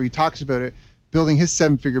Griggs where he talks about it, building his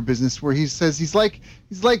 7-figure business, where he says he's like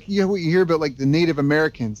what you hear about like the Native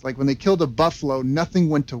Americans, like when they killed a buffalo, nothing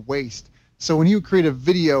went to waste. So when he would create a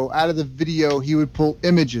video, out of the video he would pull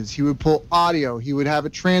images, he would pull audio, he would have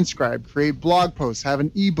it transcribed, create blog posts, have an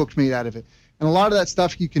ebook made out of it. And a lot of that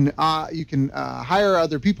stuff you can hire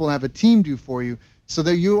other people and have a team do for you. So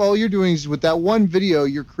that all you're doing is with that one video,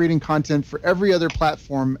 you're creating content for every other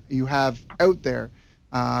platform you have out there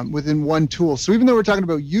within one tool. So even though we're talking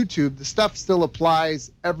about YouTube, the stuff still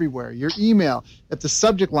applies everywhere. Your email, if the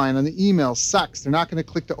subject line on the email sucks, they're not going to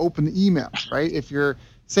click to open the email, right? If you're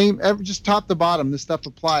just top to bottom, this stuff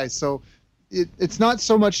applies. So it's not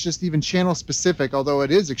so much just even channel specific, although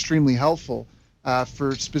it is extremely helpful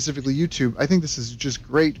for specifically YouTube. I think this is just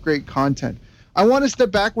great content. I want to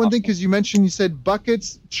step back one thing, because you said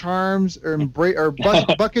buckets, charms,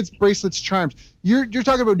 buckets, bracelets, charms. You're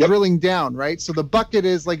talking about drilling down, right? So the bucket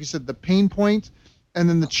is, like you said, the pain point, and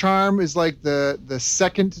then the charm is like the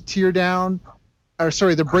second tier down. Or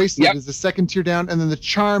sorry, the bracelet is the second tier down, and then the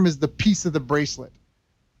charm is the piece of the bracelet.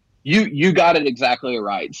 You got it exactly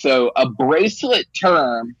right. So a bracelet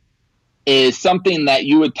term is something that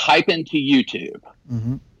you would type into YouTube.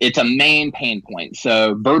 Mm-hmm. It's a main pain point.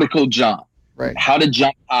 So vertical jump, right? How to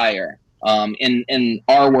jump higher. In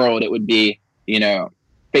our world, it would be,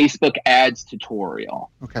 Facebook ads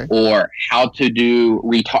tutorial, okay, or how to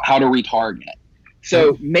retarget.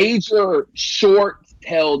 So major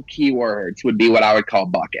short-tailed keywords would be what I would call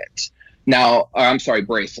buckets. Now, I'm sorry,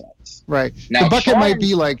 bracelets. Right. Now, the bucket might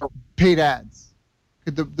be like paid ads.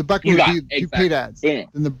 The bucket would be paid ads. And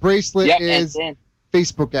the bracelet is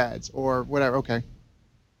Facebook ads or whatever. Okay.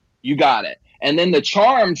 You got it. And then the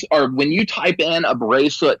charms are when you type in a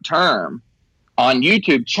bracelet term on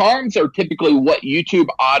YouTube, charms are typically what YouTube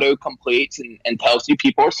auto completes and tells you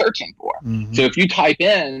people are searching for. Mm-hmm. So if you type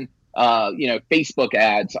in, Facebook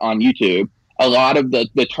ads on YouTube, a lot of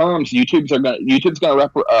the terms YouTube's going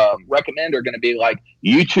to recommend are going to be like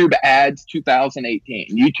YouTube ads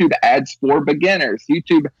 2018, YouTube ads for beginners,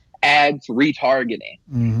 YouTube ads retargeting.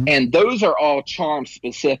 Mm-hmm. And those are all charm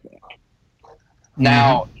specific. Mm-hmm.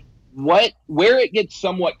 Now, where it gets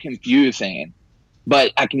somewhat confusing,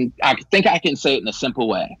 but I think I can say it in a simple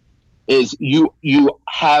way, is you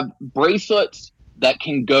have bracelets that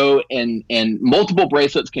can go in multiple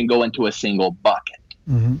bracelets can go into a single bucket.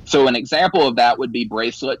 Mm-hmm. So an example of that would be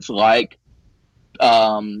bracelets like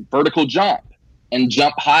vertical jump and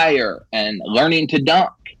jump higher and learning to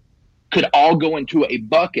dunk could all go into a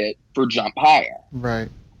bucket for jump higher. Right.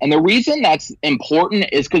 And the reason that's important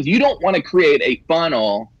is because you don't want to create a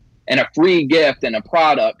funnel and a free gift and a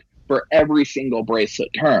product for every single bracelet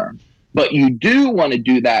term, but you do want to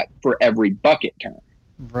do that for every bucket term.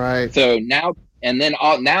 Right. So now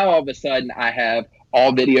all of a sudden I have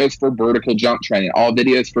all videos for vertical jump training, all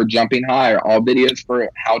videos for jumping higher, all videos for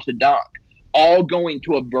how to dunk, all going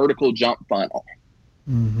to a vertical jump funnel.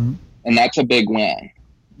 Mm-hmm. And that's a big win.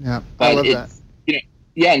 Yeah, I love that.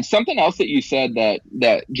 And something else that you said that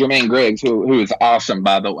Jermaine Griggs, who is awesome,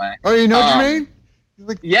 by the way. Oh, you know Jermaine?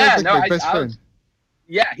 He's my best friend.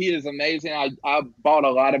 Yeah, he is amazing. I bought a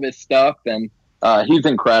lot of his stuff, and he's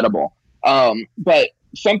incredible. But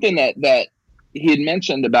something that he had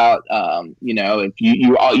mentioned about, if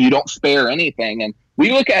you don't spare anything, and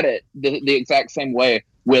we look at it the exact same way.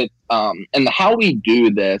 and how we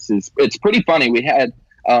do this is, it's pretty funny. We had,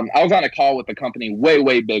 I was on a call with a company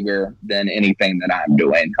way bigger than anything that I'm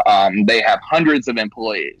doing. They have hundreds of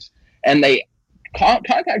employees, and they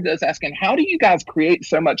contacted us asking, how do you guys create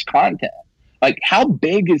so much content? Like, how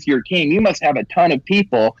big is your team? You must have a ton of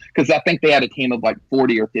people, because I think they had a team of like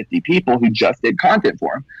 40 or 50 people who just did content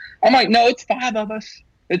for them. I'm like, no, it's 5 of us.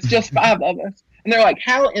 It's just 5 of us. And they're like,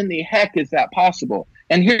 how in the heck is that possible?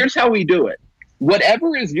 And here's how we do it.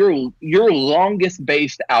 Whatever is your longest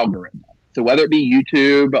based algorithm, so whether it be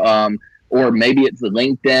YouTube or maybe it's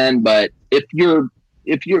LinkedIn, but if your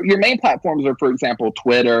main platforms are, for example,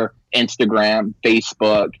 Twitter, Instagram,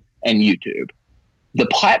 Facebook, and YouTube, the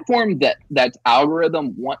platform that's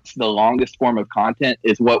algorithm wants the longest form of content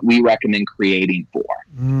is what we recommend creating for.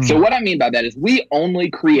 So what I mean by that is we only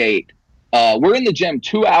create, we're in the gym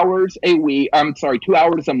 2 hours a week, 2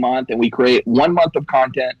 hours a month, and we create 1 month of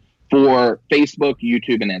content for Facebook,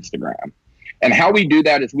 YouTube, and Instagram. And how we do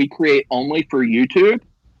that is we create only for YouTube.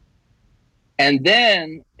 And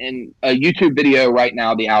then in a YouTube video right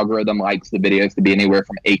now, the algorithm likes the videos to be anywhere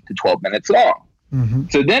from 8 to 12 minutes long.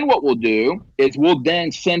 So then what we'll do is we'll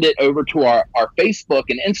then send it over to our Facebook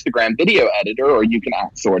and Instagram video editor, or you can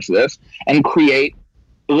outsource this, and create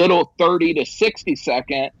little 30 to 60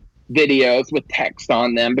 second videos with text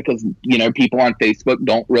on them, because, you know, people on Facebook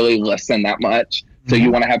don't really listen that much. So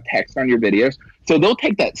you want to have text on your videos. So they'll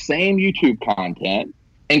take that same YouTube content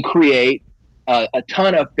and create a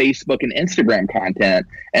ton of Facebook and Instagram content.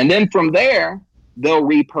 And then from there, they'll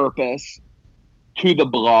repurpose to the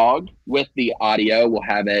blog with the audio. We'll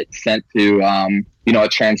have it sent to, a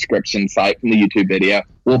transcription site from the YouTube video.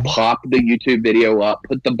 We'll pop the YouTube video up,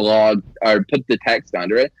 put the blog or put the text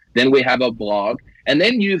under it. Then we have a blog, and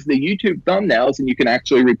then use the YouTube thumbnails, and you can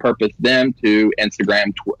actually repurpose them to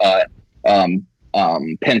Instagram,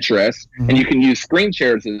 Pinterest, and you can use screen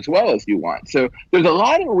shares as well as you want. So there's a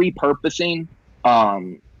lot of repurposing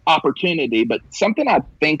opportunity, but something I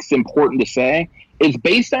think is important to say is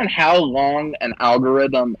based on how long an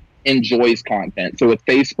algorithm enjoys content. So with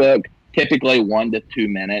Facebook, typically 1 to 2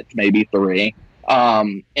 minutes, maybe 3.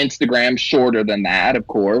 Instagram, shorter than that, of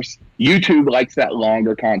course. YouTube likes that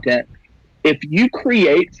longer content. If you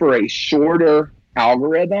create for a shorter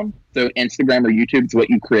algorithm, so Instagram or YouTube is what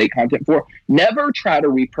you create content for, never try to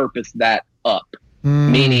repurpose that up,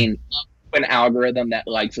 meaning an algorithm that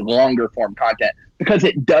likes longer form content, because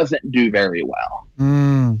it doesn't do very well.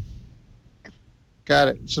 Got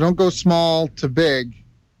it. So don't go small to big.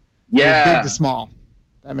 Yeah. Go big to small.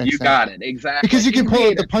 That makes sense. You got it. Exactly. Because you can pull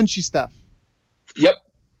out the punchy stuff. Yep.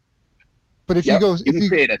 But if you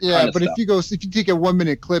take a 1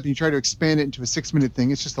 minute clip and you try to expand it into a 6 minute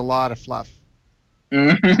thing, it's just a lot of fluff.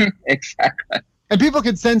 Exactly. And people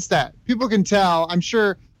can sense that. People can tell. I'm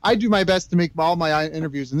sure I do my best to make all my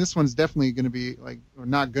interviews, and this one's definitely going to be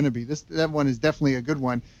not going to be. That one is definitely a good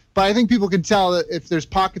one. But I think people can tell that if there's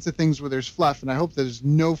pockets of things where there's fluff, and I hope there's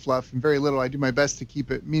no fluff and very little. I do my best to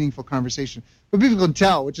keep it meaningful conversation. But people can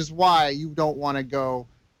tell, which is why you don't want to go,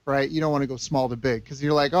 right? You don't want to go small to big, because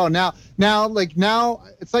you're like, oh, now,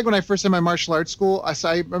 it's like when I first had my martial arts school. I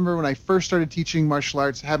remember when I first started teaching martial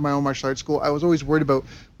arts, had my own martial arts school, I was always worried about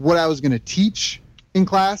what I was going to teach in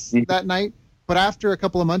class that night. But after a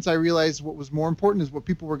couple of months, I realized what was more important is what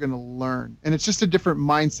people were going to learn. And it's just a different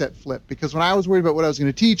mindset flip, because when I was worried about what I was going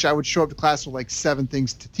to teach, I would show up to class with like 7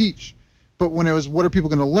 things to teach. But when it was what are people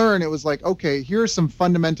going to learn, it was like, okay, here are some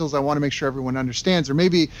fundamentals I want to make sure everyone understands. Or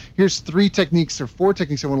maybe here's 3 techniques or 4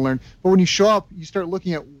 techniques I want to learn. But when you show up, you start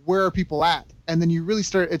looking at where are people at. And then you really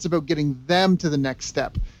it's about getting them to the next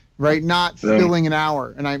step, right? Not filling an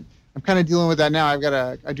hour. And I'm kind of dealing with that now. I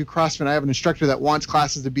do CrossFit. I have an instructor that wants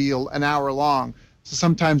classes to be an hour long. So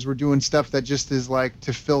sometimes we're doing stuff that just is like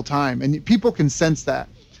to fill time, and people can sense that,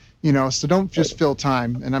 so don't just fill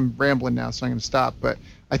time. And I'm rambling now, so I'm going to stop. But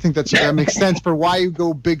I think that makes sense for why you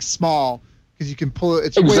go big, small, because you can pull it.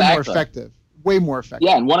 It's way more effective.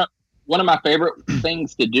 Yeah. And one of my favorite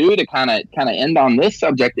things to do to kind of end on this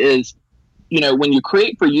subject is, when you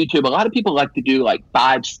create for YouTube, a lot of people like to do like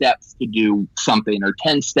 5 steps to do something, or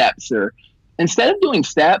 10 steps, or instead of doing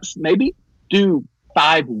steps, maybe do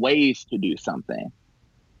 5 ways to do something.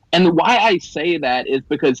 And why I say that is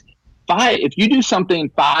because if you do something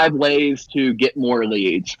 5 ways to get more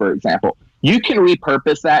leads, for example, you can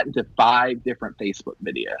repurpose that into 5 different Facebook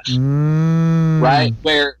videos, right?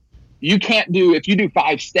 Where you can't if you do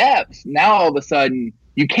 5 steps, now all of a sudden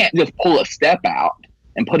you can't just pull a step out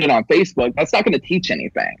and put it on Facebook. That's not going to teach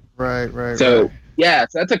anything. Right. So yeah,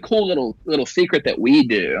 so that's a cool little secret that we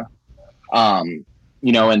do.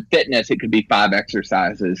 In fitness, it could be 5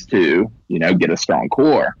 exercises to, get a strong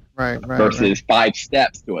core. versus 5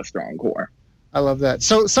 steps to a strong core. I love that.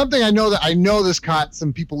 So something I know this caught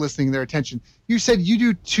some people listening their attention. You said you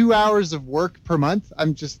do 2 hours of work per month.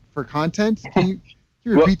 I'm just for content. Can you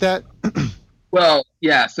repeat that? Well,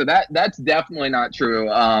 yeah. So that's definitely not true.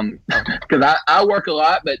 Because I work a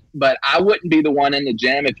lot, but I wouldn't be the one in the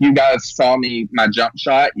gym. If you guys saw my jump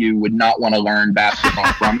shot, you would not want to learn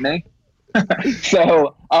basketball from me.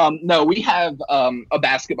 So no, we have a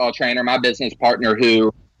basketball trainer, my business partner,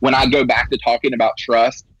 who, when I go back to talking about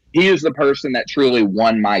trust, he is the person that truly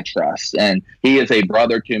won my trust, and he is a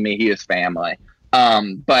brother to me. He is family.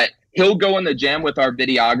 But he'll go in the gym with our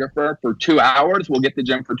videographer for 2 hours. We'll get the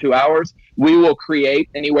gym for 2 hours. We will create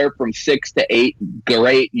anywhere from 6 to 8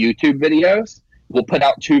 great YouTube videos. We'll put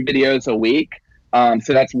out 2 videos a week.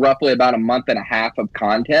 So that's roughly about a month and a half of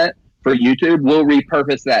content for YouTube. We'll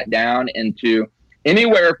repurpose that down into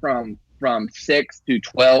anywhere from 6 to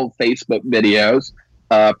 12 Facebook videos.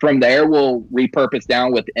 From there, we'll repurpose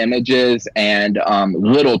down with images and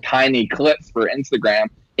little tiny clips for Instagram,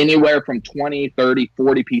 anywhere from 20, 30,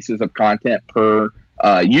 40 pieces of content per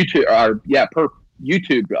YouTube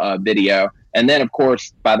video. And then, of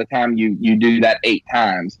course, by the time you do that 8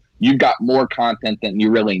 times, you've got more content than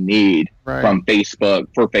you really need from Facebook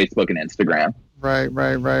for Facebook and Instagram. Right.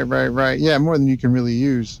 Yeah, more than you can really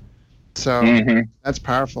use. So that's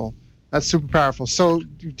powerful. That's super powerful. So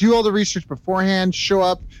do all the research beforehand, show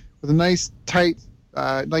up with a nice tight,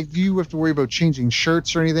 do you have to worry about changing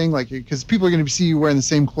shirts or anything? Like, because people are going to see you wearing the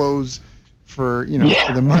same clothes for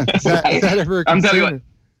the month. Is that ever a concern?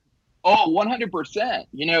 Oh, 100%.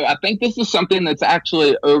 I think this is something that's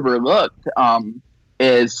actually overlooked.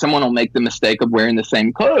 Is someone will make the mistake of wearing the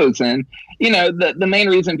same clothes. And, the main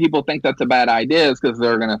reason people think that's a bad idea is because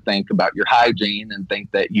they're going to think about your hygiene and think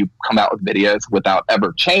that you come out with videos without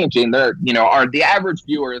ever changing. The average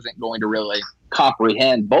viewer isn't going to really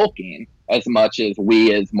comprehend bulking as much as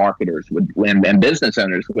we as marketers and business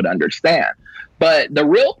owners would understand. But the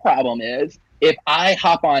real problem is, if I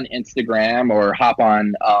hop on Instagram or hop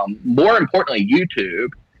on, more importantly, YouTube,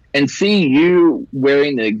 and see you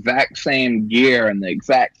wearing the exact same gear in the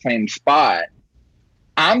exact same spot,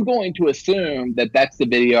 I'm going to assume that that's the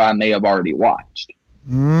video I may have already watched.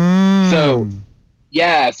 So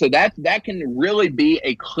that can really be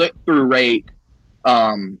a click-through rate.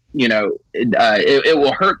 It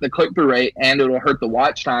will hurt the click-through rate, and it will hurt the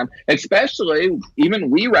watch time. Especially, even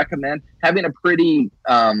we recommend having a pretty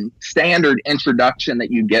standard introduction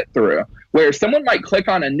that you get through, where someone might click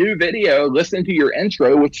on a new video, listen to your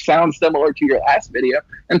intro, which sounds similar to your last video,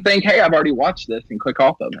 and think, hey, I've already watched this, and click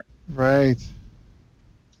off of it. Right.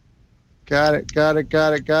 Got it.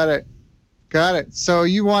 So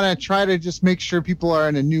you want to try to just make sure people are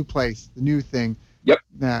in a new place, the new thing. Yep.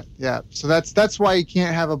 Yeah. So that's why you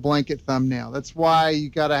can't have a blanket thumbnail. That's why you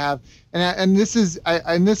got to have, and this is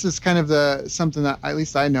kind of something that at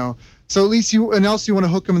least I know. So at least you want to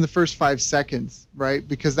hook them in the first 5 seconds, right?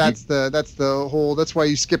 Because that's why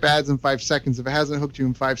you skip ads in 5 seconds. If it hasn't hooked you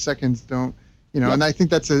in 5 seconds, don't, Yep. And I think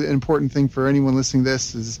that's an important thing for anyone listening to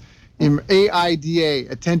this is AIDA,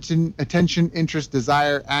 attention, interest,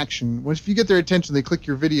 desire, action. If you get their attention, they click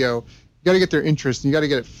your video, you got to get their interest, and you got to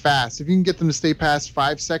get it fast. If you can get them to stay past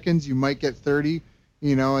 5 seconds, you might get 30,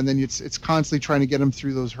 and then it's constantly trying to get them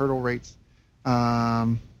through those hurdle rates.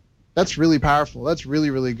 That's really powerful. That's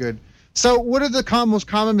really, really good. So what are the most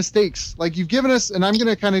common mistakes? Like you've given us, and I'm going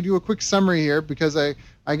to kind of do a quick summary here because I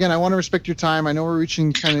want to respect your time. I know we're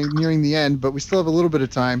reaching kind of nearing the end, but we still have a little bit of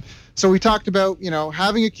time. So we talked about,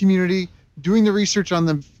 having a community, doing the research on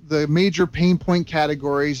the major pain point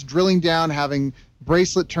categories, drilling down, having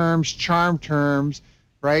bracelet terms, charm terms,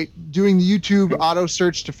 right? Doing the YouTube auto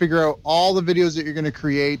search to figure out all the videos that you're going to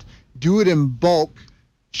create, do it in bulk.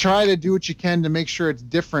 Try to do what you can to make sure it's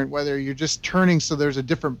different, whether you're just turning so there's a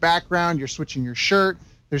different background, you're switching your shirt.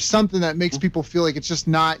 There's something that makes people feel like it's just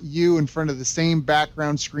not you in front of the same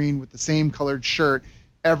background screen with the same colored shirt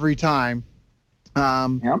every time.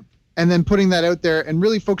 And then putting that out there and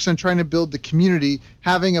really focus on trying to build the community,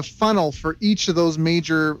 having a funnel for each of those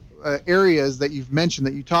major areas that you've mentioned,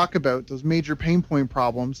 that you talk about, those major pain point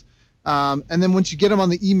problems. And then once you get them on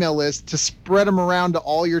the email list, to spread them around to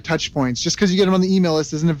all your touch points. Just because you get them on the email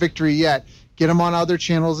list isn't a victory yet. Get them on other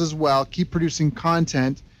channels as well. Keep producing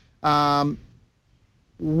content.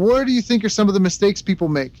 What do you think are some of the mistakes people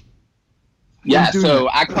make? So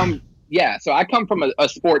I come from a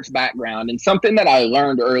sports background, and something that I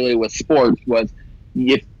learned early with sports was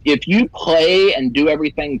if you play and do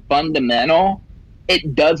everything fundamental,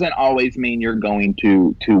 it doesn't always mean you're going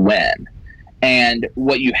to win. And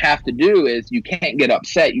what you have to do is you can't get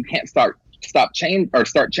upset. You can't start start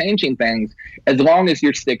changing things as long as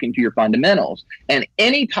you're sticking to your fundamentals. And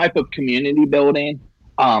any type of community building,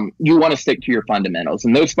 you want to stick to your fundamentals.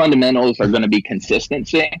 And those fundamentals are going to be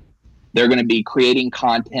consistency. They're going to be creating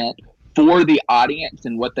content for the audience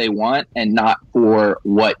and what they want, and not for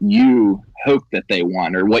what you hope that they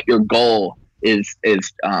want or what your goal is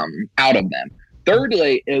out of them.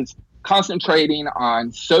 Thirdly is concentrating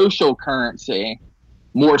on social currency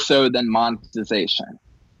more so than monetization.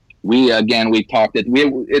 We've talked it.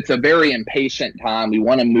 It's a very impatient time. We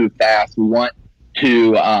want to move fast. We want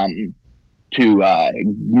to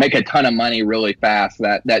make a ton of money really fast.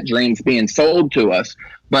 That dream's being sold to us.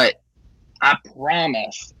 But I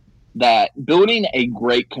promise that building a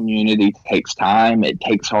great community takes time. It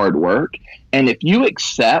takes hard work. And if you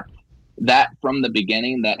accept that from the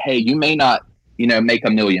beginning, that, hey, you may not, make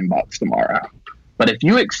 $1 million tomorrow, but if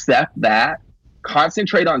you accept that,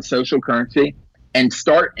 concentrate on social currency and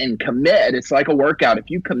start and commit. It's like a workout. If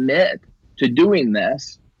you commit to doing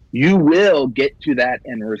this, you will get to that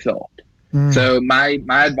end result. So my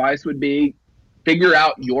advice would be figure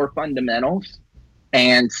out your fundamentals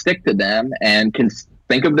and stick to them, and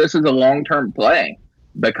think of this as a long-term play,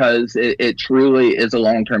 because it truly is a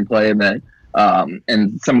long-term play. That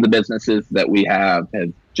and some of the businesses that we have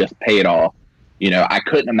just paid off. I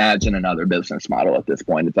couldn't imagine another business model at this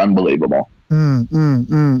point. It's unbelievable. And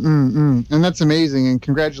that's amazing. And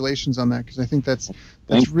congratulations on that, because I think that's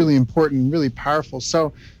really important, really powerful.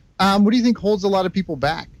 So what do you think holds a lot of people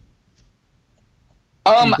back?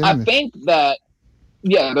 I think that,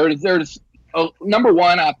 there's number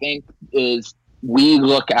one, I think, is we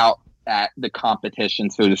look out at the competition,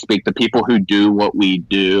 so to speak, the people who do what we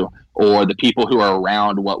do, or the people who are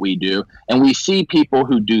around what we do. And we see people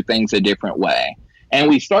who do things a different way. And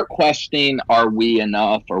we start questioning, are we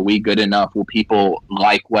enough? Are we good enough? Will people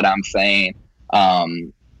like what I'm saying?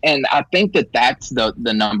 And I think that's the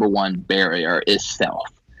number one barrier is self,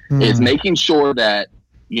 is making sure that,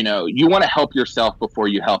 you want to help yourself before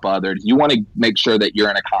you help others. You want to make sure that you're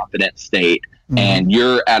in a confident state and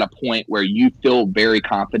you're at a point where you feel very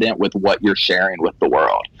confident with what you're sharing with the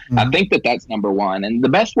world. I think that's number one. And the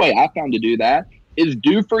best way I found to do that is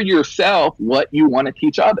do for yourself what you want to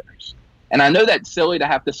teach others. And I know that's silly to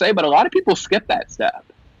have to say, but a lot of people skip that step,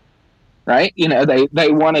 right?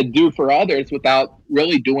 They want to do for others without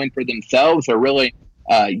really doing for themselves, or really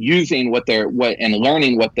using and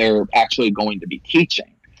learning what they're actually going to be teaching.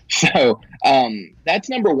 So that's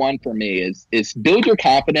number one for me is build your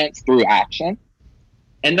confidence through action.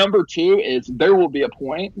 And number two is there will be a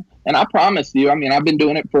point, and I promise you, I've been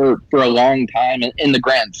doing it for a long time in the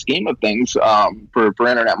grand scheme of things, for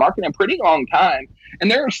internet marketing, a pretty long time.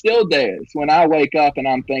 And there are still days when I wake up and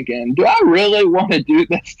I'm thinking, do I really want to do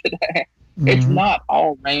this today? It's not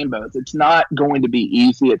all rainbows. It's not going to be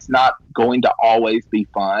easy. It's not going to always be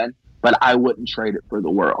fun, but I wouldn't trade it for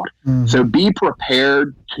the world. So be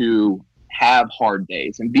prepared to have hard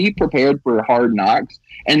days and be prepared for hard knocks,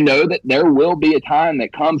 and know that there will be a time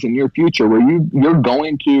that comes in your future where you're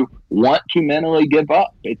going to want to mentally give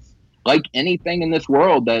up. It's like anything in this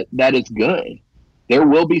world that is good. There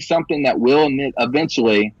will be something that will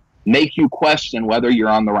eventually make you question whether you're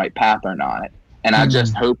on the right path or not. And I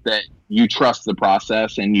just hope that you trust the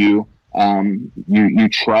process, and you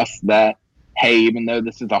trust that, hey, even though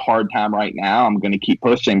this is a hard time right now, I'm going to keep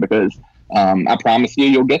pushing, because I promise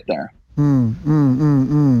you'll get there.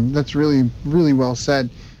 That's really, really well said.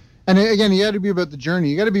 And again, you got to be about the journey.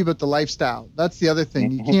 You got to be about the lifestyle. That's the other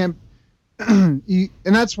thing. You can't, and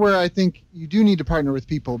that's where I think you do need to partner with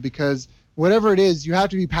people, because whatever it is, you have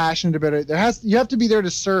to be passionate about it. You have to be there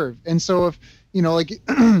to serve. And so if,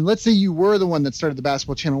 let's say you were the one that started the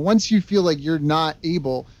basketball channel, once you feel like you're not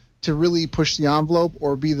able to really push the envelope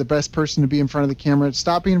or be the best person to be in front of the camera,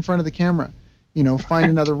 stop being in front of the camera. Find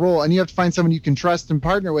another role, and you have to find someone you can trust and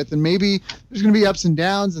partner with. And maybe there's going to be ups and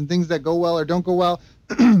downs and things that go well or don't go well,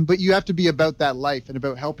 but you have to be about that life and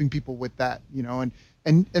about helping people with that,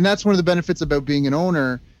 and that's one of the benefits about being an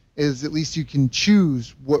owner, is at least you can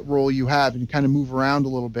choose what role you have and kind of move around a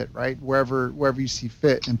little bit, right? Wherever you see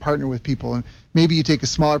fit, and partner with people. And maybe you take a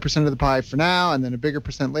smaller percent of the pie for now and then a bigger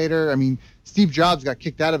percent later. Steve Jobs got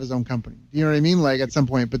kicked out of his own company. You know what I mean? Like at some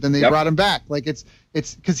point, but then they brought him back. Like it's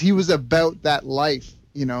because he was about that life.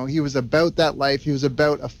 He was about that life. He was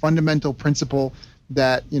about a fundamental principle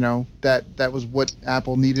that, that was what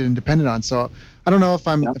Apple needed and depended on. So I don't know if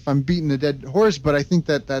I'm beating a dead horse, but I think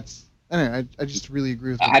that's, anyway, I just really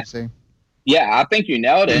agree with what you're saying. Yeah, I think you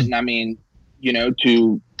nailed it. And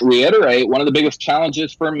to reiterate, one of the biggest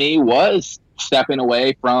challenges for me was stepping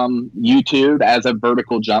away from YouTube as a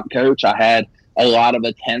vertical jump coach. I had a lot of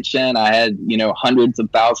attention. I had, hundreds of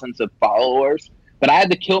thousands of followers, but I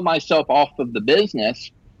had to kill myself off of the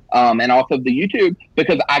business and off of the YouTube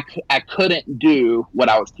because I couldn't do what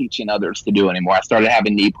I was teaching others to do anymore. I started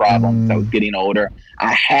having knee problems. I was getting older.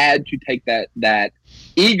 I had to take that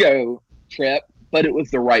ego trip, but it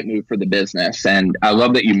was the right move for the business. And I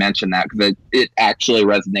love that you mentioned that because it actually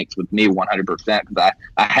resonates with me 100% because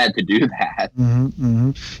I had to do that. Mm-hmm,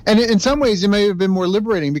 mm-hmm. And in some ways, it may have been more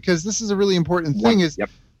liberating because this is a really important thing is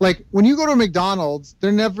like when you go to McDonald's,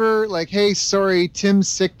 they're never like, hey, sorry, Tim's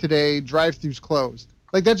sick today, drive-thru's closed.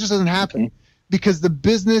 Like that just doesn't happen because the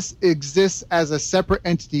business exists as a separate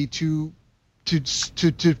entity to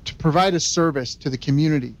provide a service to the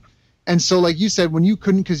community. And so, like you said, when you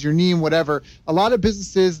couldn't because your knee and whatever, a lot of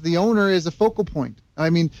businesses, the owner is a focal point. I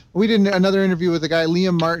mean, we did another interview with a guy,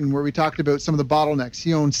 Liam Martin, where we talked about some of the bottlenecks.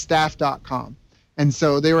 He owns staff.com. And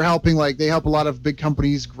so they were helping, like they help a lot of big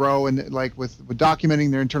companies grow and like with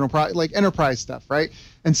documenting their internal like enterprise stuff, right?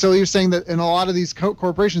 And so you're saying that in a lot of these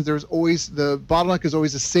corporations, there's always the bottleneck is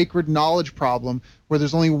always a sacred knowledge problem where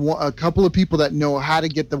there's only a couple of people that know how to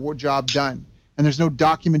get the job done. And there's no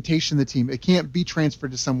documentation in the team. It can't be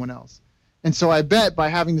transferred to someone else. And so I bet by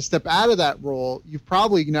having to step out of that role, you've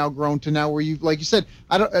probably now grown to now where you, like you said,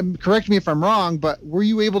 correct me if I'm wrong, but were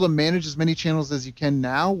you able to manage as many channels as you can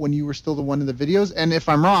now when you were still the one in the videos? And if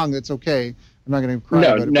I'm wrong, that's okay. I'm not going to cry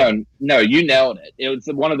about it. No, you nailed it. It was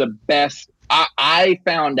one of the best. I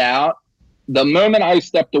found out the moment I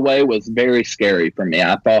stepped away was very scary for me.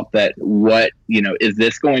 I thought that is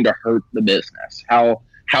this going to hurt the business? How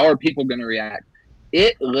are people going to react?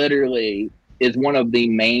 It literally is one of the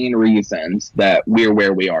main reasons that we're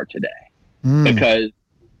where we are today. Because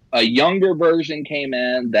a younger version came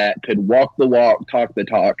in that could walk the walk, talk the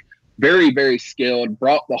talk, very, very skilled,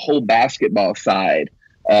 brought the whole basketball side,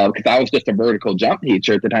 because I was just a vertical jump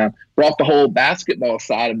teacher at the time, brought the whole basketball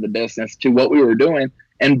side of the business to what we were doing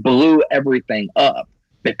and blew everything up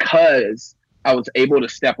because I was able to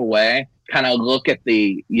step away, kind of look at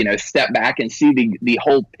step back and see the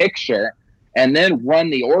whole picture and then run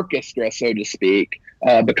the orchestra, so to speak,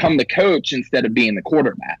 become the coach instead of being the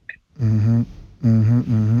quarterback. Mm-hmm. Mm-hmm.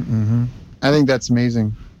 Mm-hmm. Mm-hmm. I think that's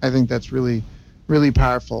amazing. I think that's really, really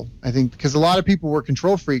powerful. I think because a lot of people were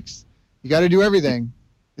control freaks. You got to do everything.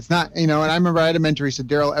 It's not, and I remember I had a mentor, he said,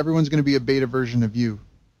 Daryl, everyone's going to be a beta version of you,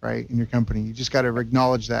 right, in your company. You just got to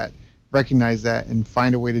acknowledge that, recognize that, and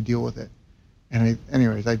find a way to deal with it. And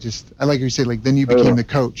I like you said, like, then you became the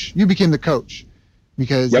coach. You became the coach.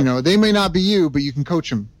 Because, they may not be you, but you can coach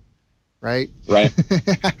them, right? Right.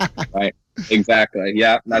 Right. Exactly.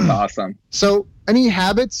 Yeah, that's awesome. So any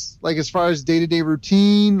habits, like as far as day-to-day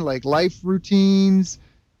routine, like life routines?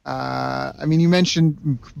 You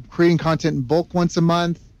mentioned creating content in bulk once a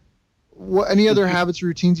month. Any other habits or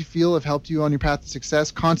routines you feel have helped you on your path to success?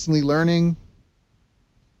 Constantly learning?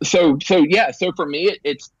 So for me,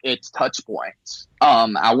 it's touch points.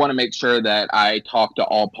 I want to make sure that I talk to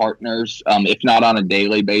all partners, if not on a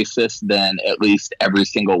daily basis, then at least every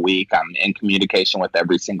single week. I'm in communication with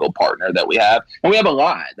every single partner that we have, and we have a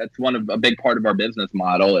lot. That's a big part of our business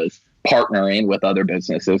model is partnering with other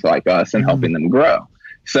businesses like us and helping them grow.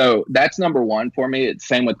 So that's number one for me. It's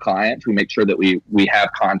same with clients. We make sure that we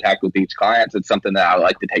have contact with each client. It's something that I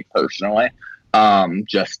like to take personally,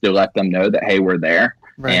 just to let them know that, hey, we're there.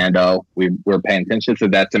 Right. And we're paying attention, so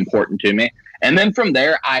that's important to me. And then from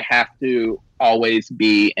there, I have to always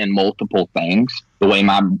be in multiple things. The way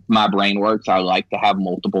my brain works, I like to have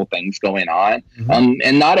multiple things going on. Mm-hmm.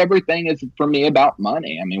 And not everything is, for me, about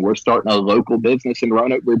money. I mean, we're starting a local business in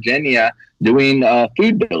Roanoke, Virginia, doing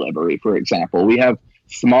food delivery, for example. We have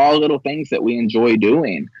small little things that we enjoy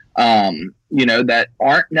doing, that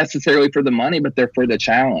aren't necessarily for the money, but they're for the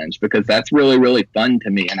challenge, because that's really, really fun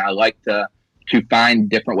to me. And I like to find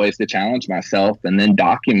different ways to challenge myself and then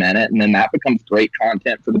document it. And then that becomes great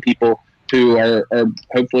content for the people who are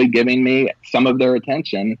hopefully giving me some of their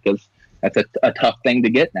attention, because that's a tough thing to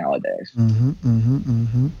get nowadays. Mm-hmm, mm-hmm,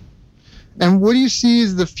 mm-hmm. And what do you see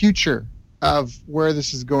as the future of where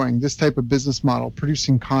this is going, this type of business model,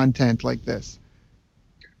 producing content like this?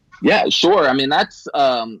 Yeah, sure. I mean, that's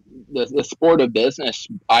the sport of business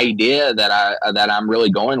idea that I'm really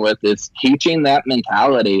going with is teaching that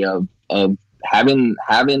mentality of having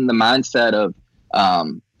the mindset of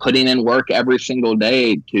putting in work every single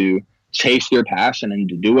day to chase your passion and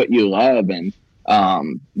to do what you love, and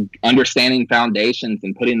understanding foundations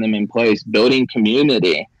and putting them in place, building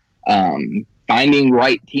community, finding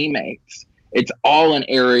right teammates. It's all an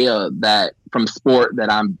area that from sport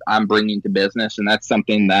that I'm bringing to business, and that's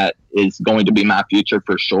something that is going to be my future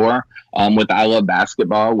for sure. With I Love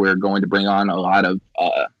Basketball, we're going to bring on a lot of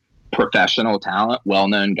professional talent,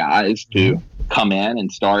 well-known guys to come in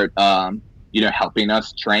and start, helping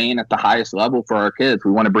us train at the highest level for our kids.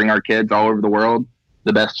 We want to bring our kids all over the world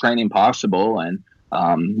the best training possible. And,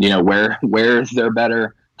 where is there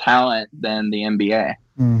better talent than the NBA?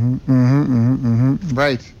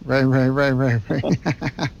 Right.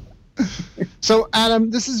 So, Adam,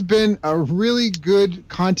 this has been a really good,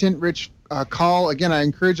 content-rich call. Again, I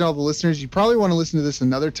encourage all the listeners, you probably want to listen to this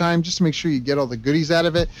another time just to make sure you get all the goodies out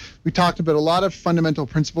of it. We talked about a lot of fundamental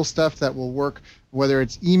principle stuff that will work, whether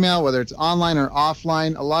it's email, whether it's online or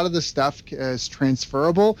offline. A lot of the stuff is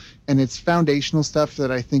transferable, and it's foundational stuff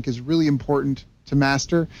that I think is really important to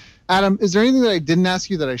master. Adam, is there anything that I didn't ask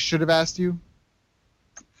you that I should have asked you?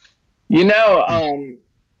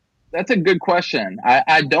 That's a good question.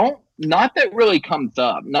 I don't, not that really comes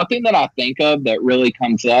up. Nothing that I think of that really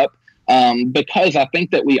comes up. Because I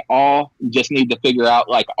think that we all just need to figure out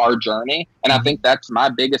like our journey. And I think that's my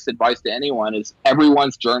biggest advice to anyone is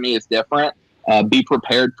everyone's journey is different. Be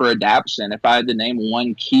prepared for adaptation. If I had to name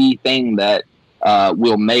one key thing that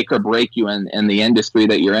will make or break you in the industry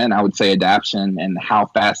that you're in, I would say adaptation and how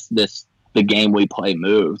fast the game we play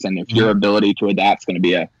moves. And if your ability to adapt is going to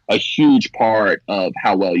be a huge part of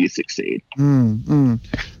how well you succeed. And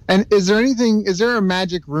is there a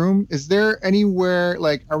magic room? Is there anywhere,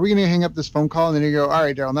 like, are we going to hang up this phone call and then you go, all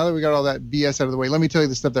right, Daryl, now that we got all that BS out of the way, let me tell you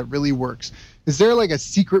the stuff that really works. Is there like a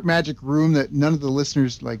secret magic room that none of the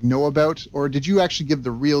listeners like know about? Or did you actually give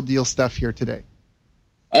the real deal stuff here today?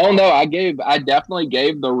 Oh no, I definitely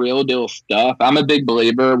gave the real deal stuff. I'm a big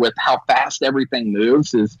believer with how fast everything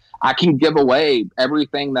moves is I can give away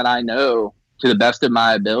everything that I know to the best of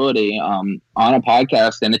my ability on a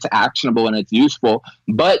podcast, and it's actionable and it's useful.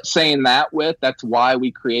 But saying that's why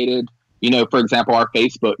we created, for example, our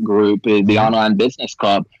Facebook group, the Online Business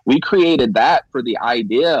Club. We created that for the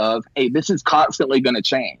idea of, hey, this is constantly going to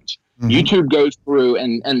change. YouTube goes through,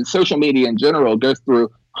 and social media in general goes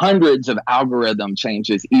through hundreds of algorithm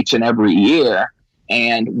changes each and every year.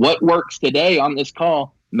 And what works today on this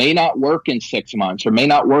call may not work in 6 months or may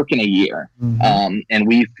not work in a year. And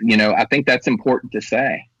I think that's important to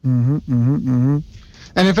say. And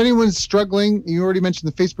if anyone's struggling, you already mentioned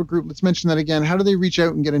the Facebook group. Let's mention that again. How do they reach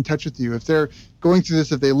out and get in touch with you? If they're going through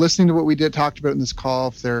this, if they're listening to what we talked about in this call,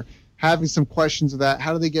 if they're having some questions of that,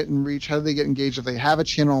 how do they get in reach? How do they get engaged? If they have a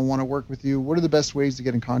channel and want to work with you, what are the best ways to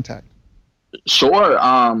get in contact? Sure.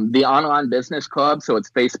 The Online Business Club. So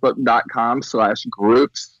it's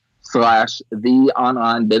facebook.com/groups/the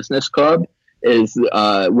Online Business Club is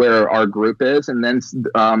where our group is. And then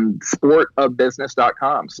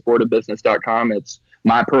sportofbusiness.com. Sportofbusiness.com. It's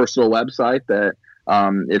my personal website that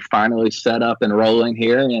is finally set up and rolling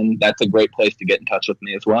here. And that's a great place to get in touch with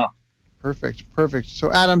me as well. Perfect.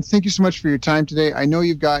 So Adam, thank you so much for your time today. I know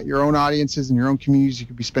you've got your own audiences and your own communities you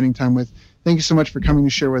could be spending time with. Thank you so much for coming to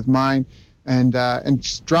share with mine. And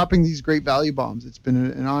just dropping these great value bombs. It's been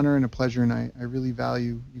an honor and a pleasure, and I really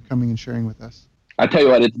value you coming and sharing with us. I tell you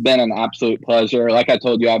what, it's been an absolute pleasure. Like I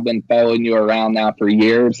told you, I've been following you around now for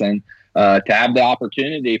years, and to have the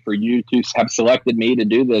opportunity for you to have selected me to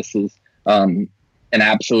do this is an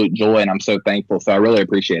absolute joy, and I'm so thankful. So I really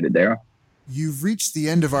appreciate it, Daryl. You've reached the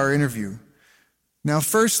end of our interview. Now,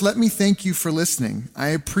 first, let me thank you for listening. I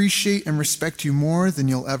appreciate and respect you more than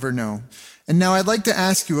you'll ever know. And now I'd like to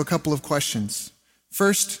ask you a couple of questions.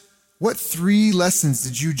 First, what 3 lessons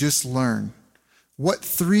did you just learn? What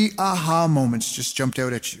 3 aha moments just jumped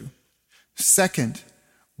out at you? Second,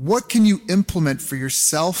 what can you implement for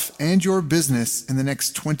yourself and your business in the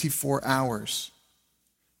next 24 hours?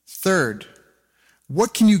 Third,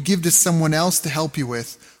 what can you give to someone else to help you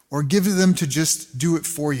with, or give to them to just do it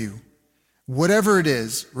for you? Whatever it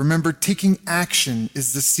is, remember, taking action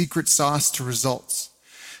is the secret sauce to results.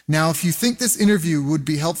 Now, if you think this interview would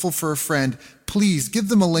be helpful for a friend, please give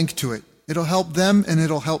them a link to it. It'll help them and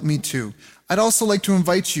it'll help me too. I'd also like to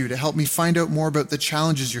invite you to help me find out more about the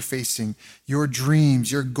challenges you're facing, your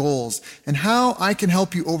dreams, your goals, and how I can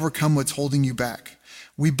help you overcome what's holding you back.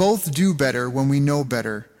 We both do better when we know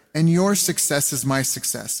better, and your success is my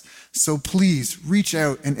success. So please reach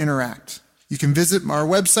out and interact. You can visit our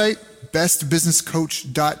website,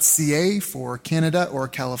 bestbusinesscoach.ca for Canada or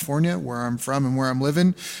California, where I'm from and where I'm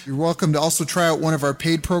living. You're welcome to also try out one of our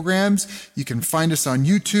paid programs. You can find us on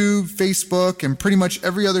YouTube, Facebook, and pretty much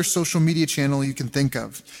every other social media channel you can think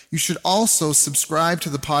of. You should also subscribe to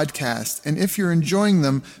the podcast. And if you're enjoying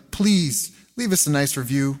them, please leave us a nice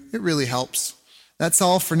review. It really helps. That's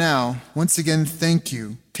all for now. Once again, thank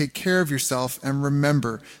you. Take care of yourself, and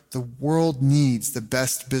remember, the world needs the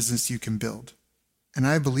best business you can build. And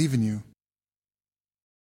I believe in you.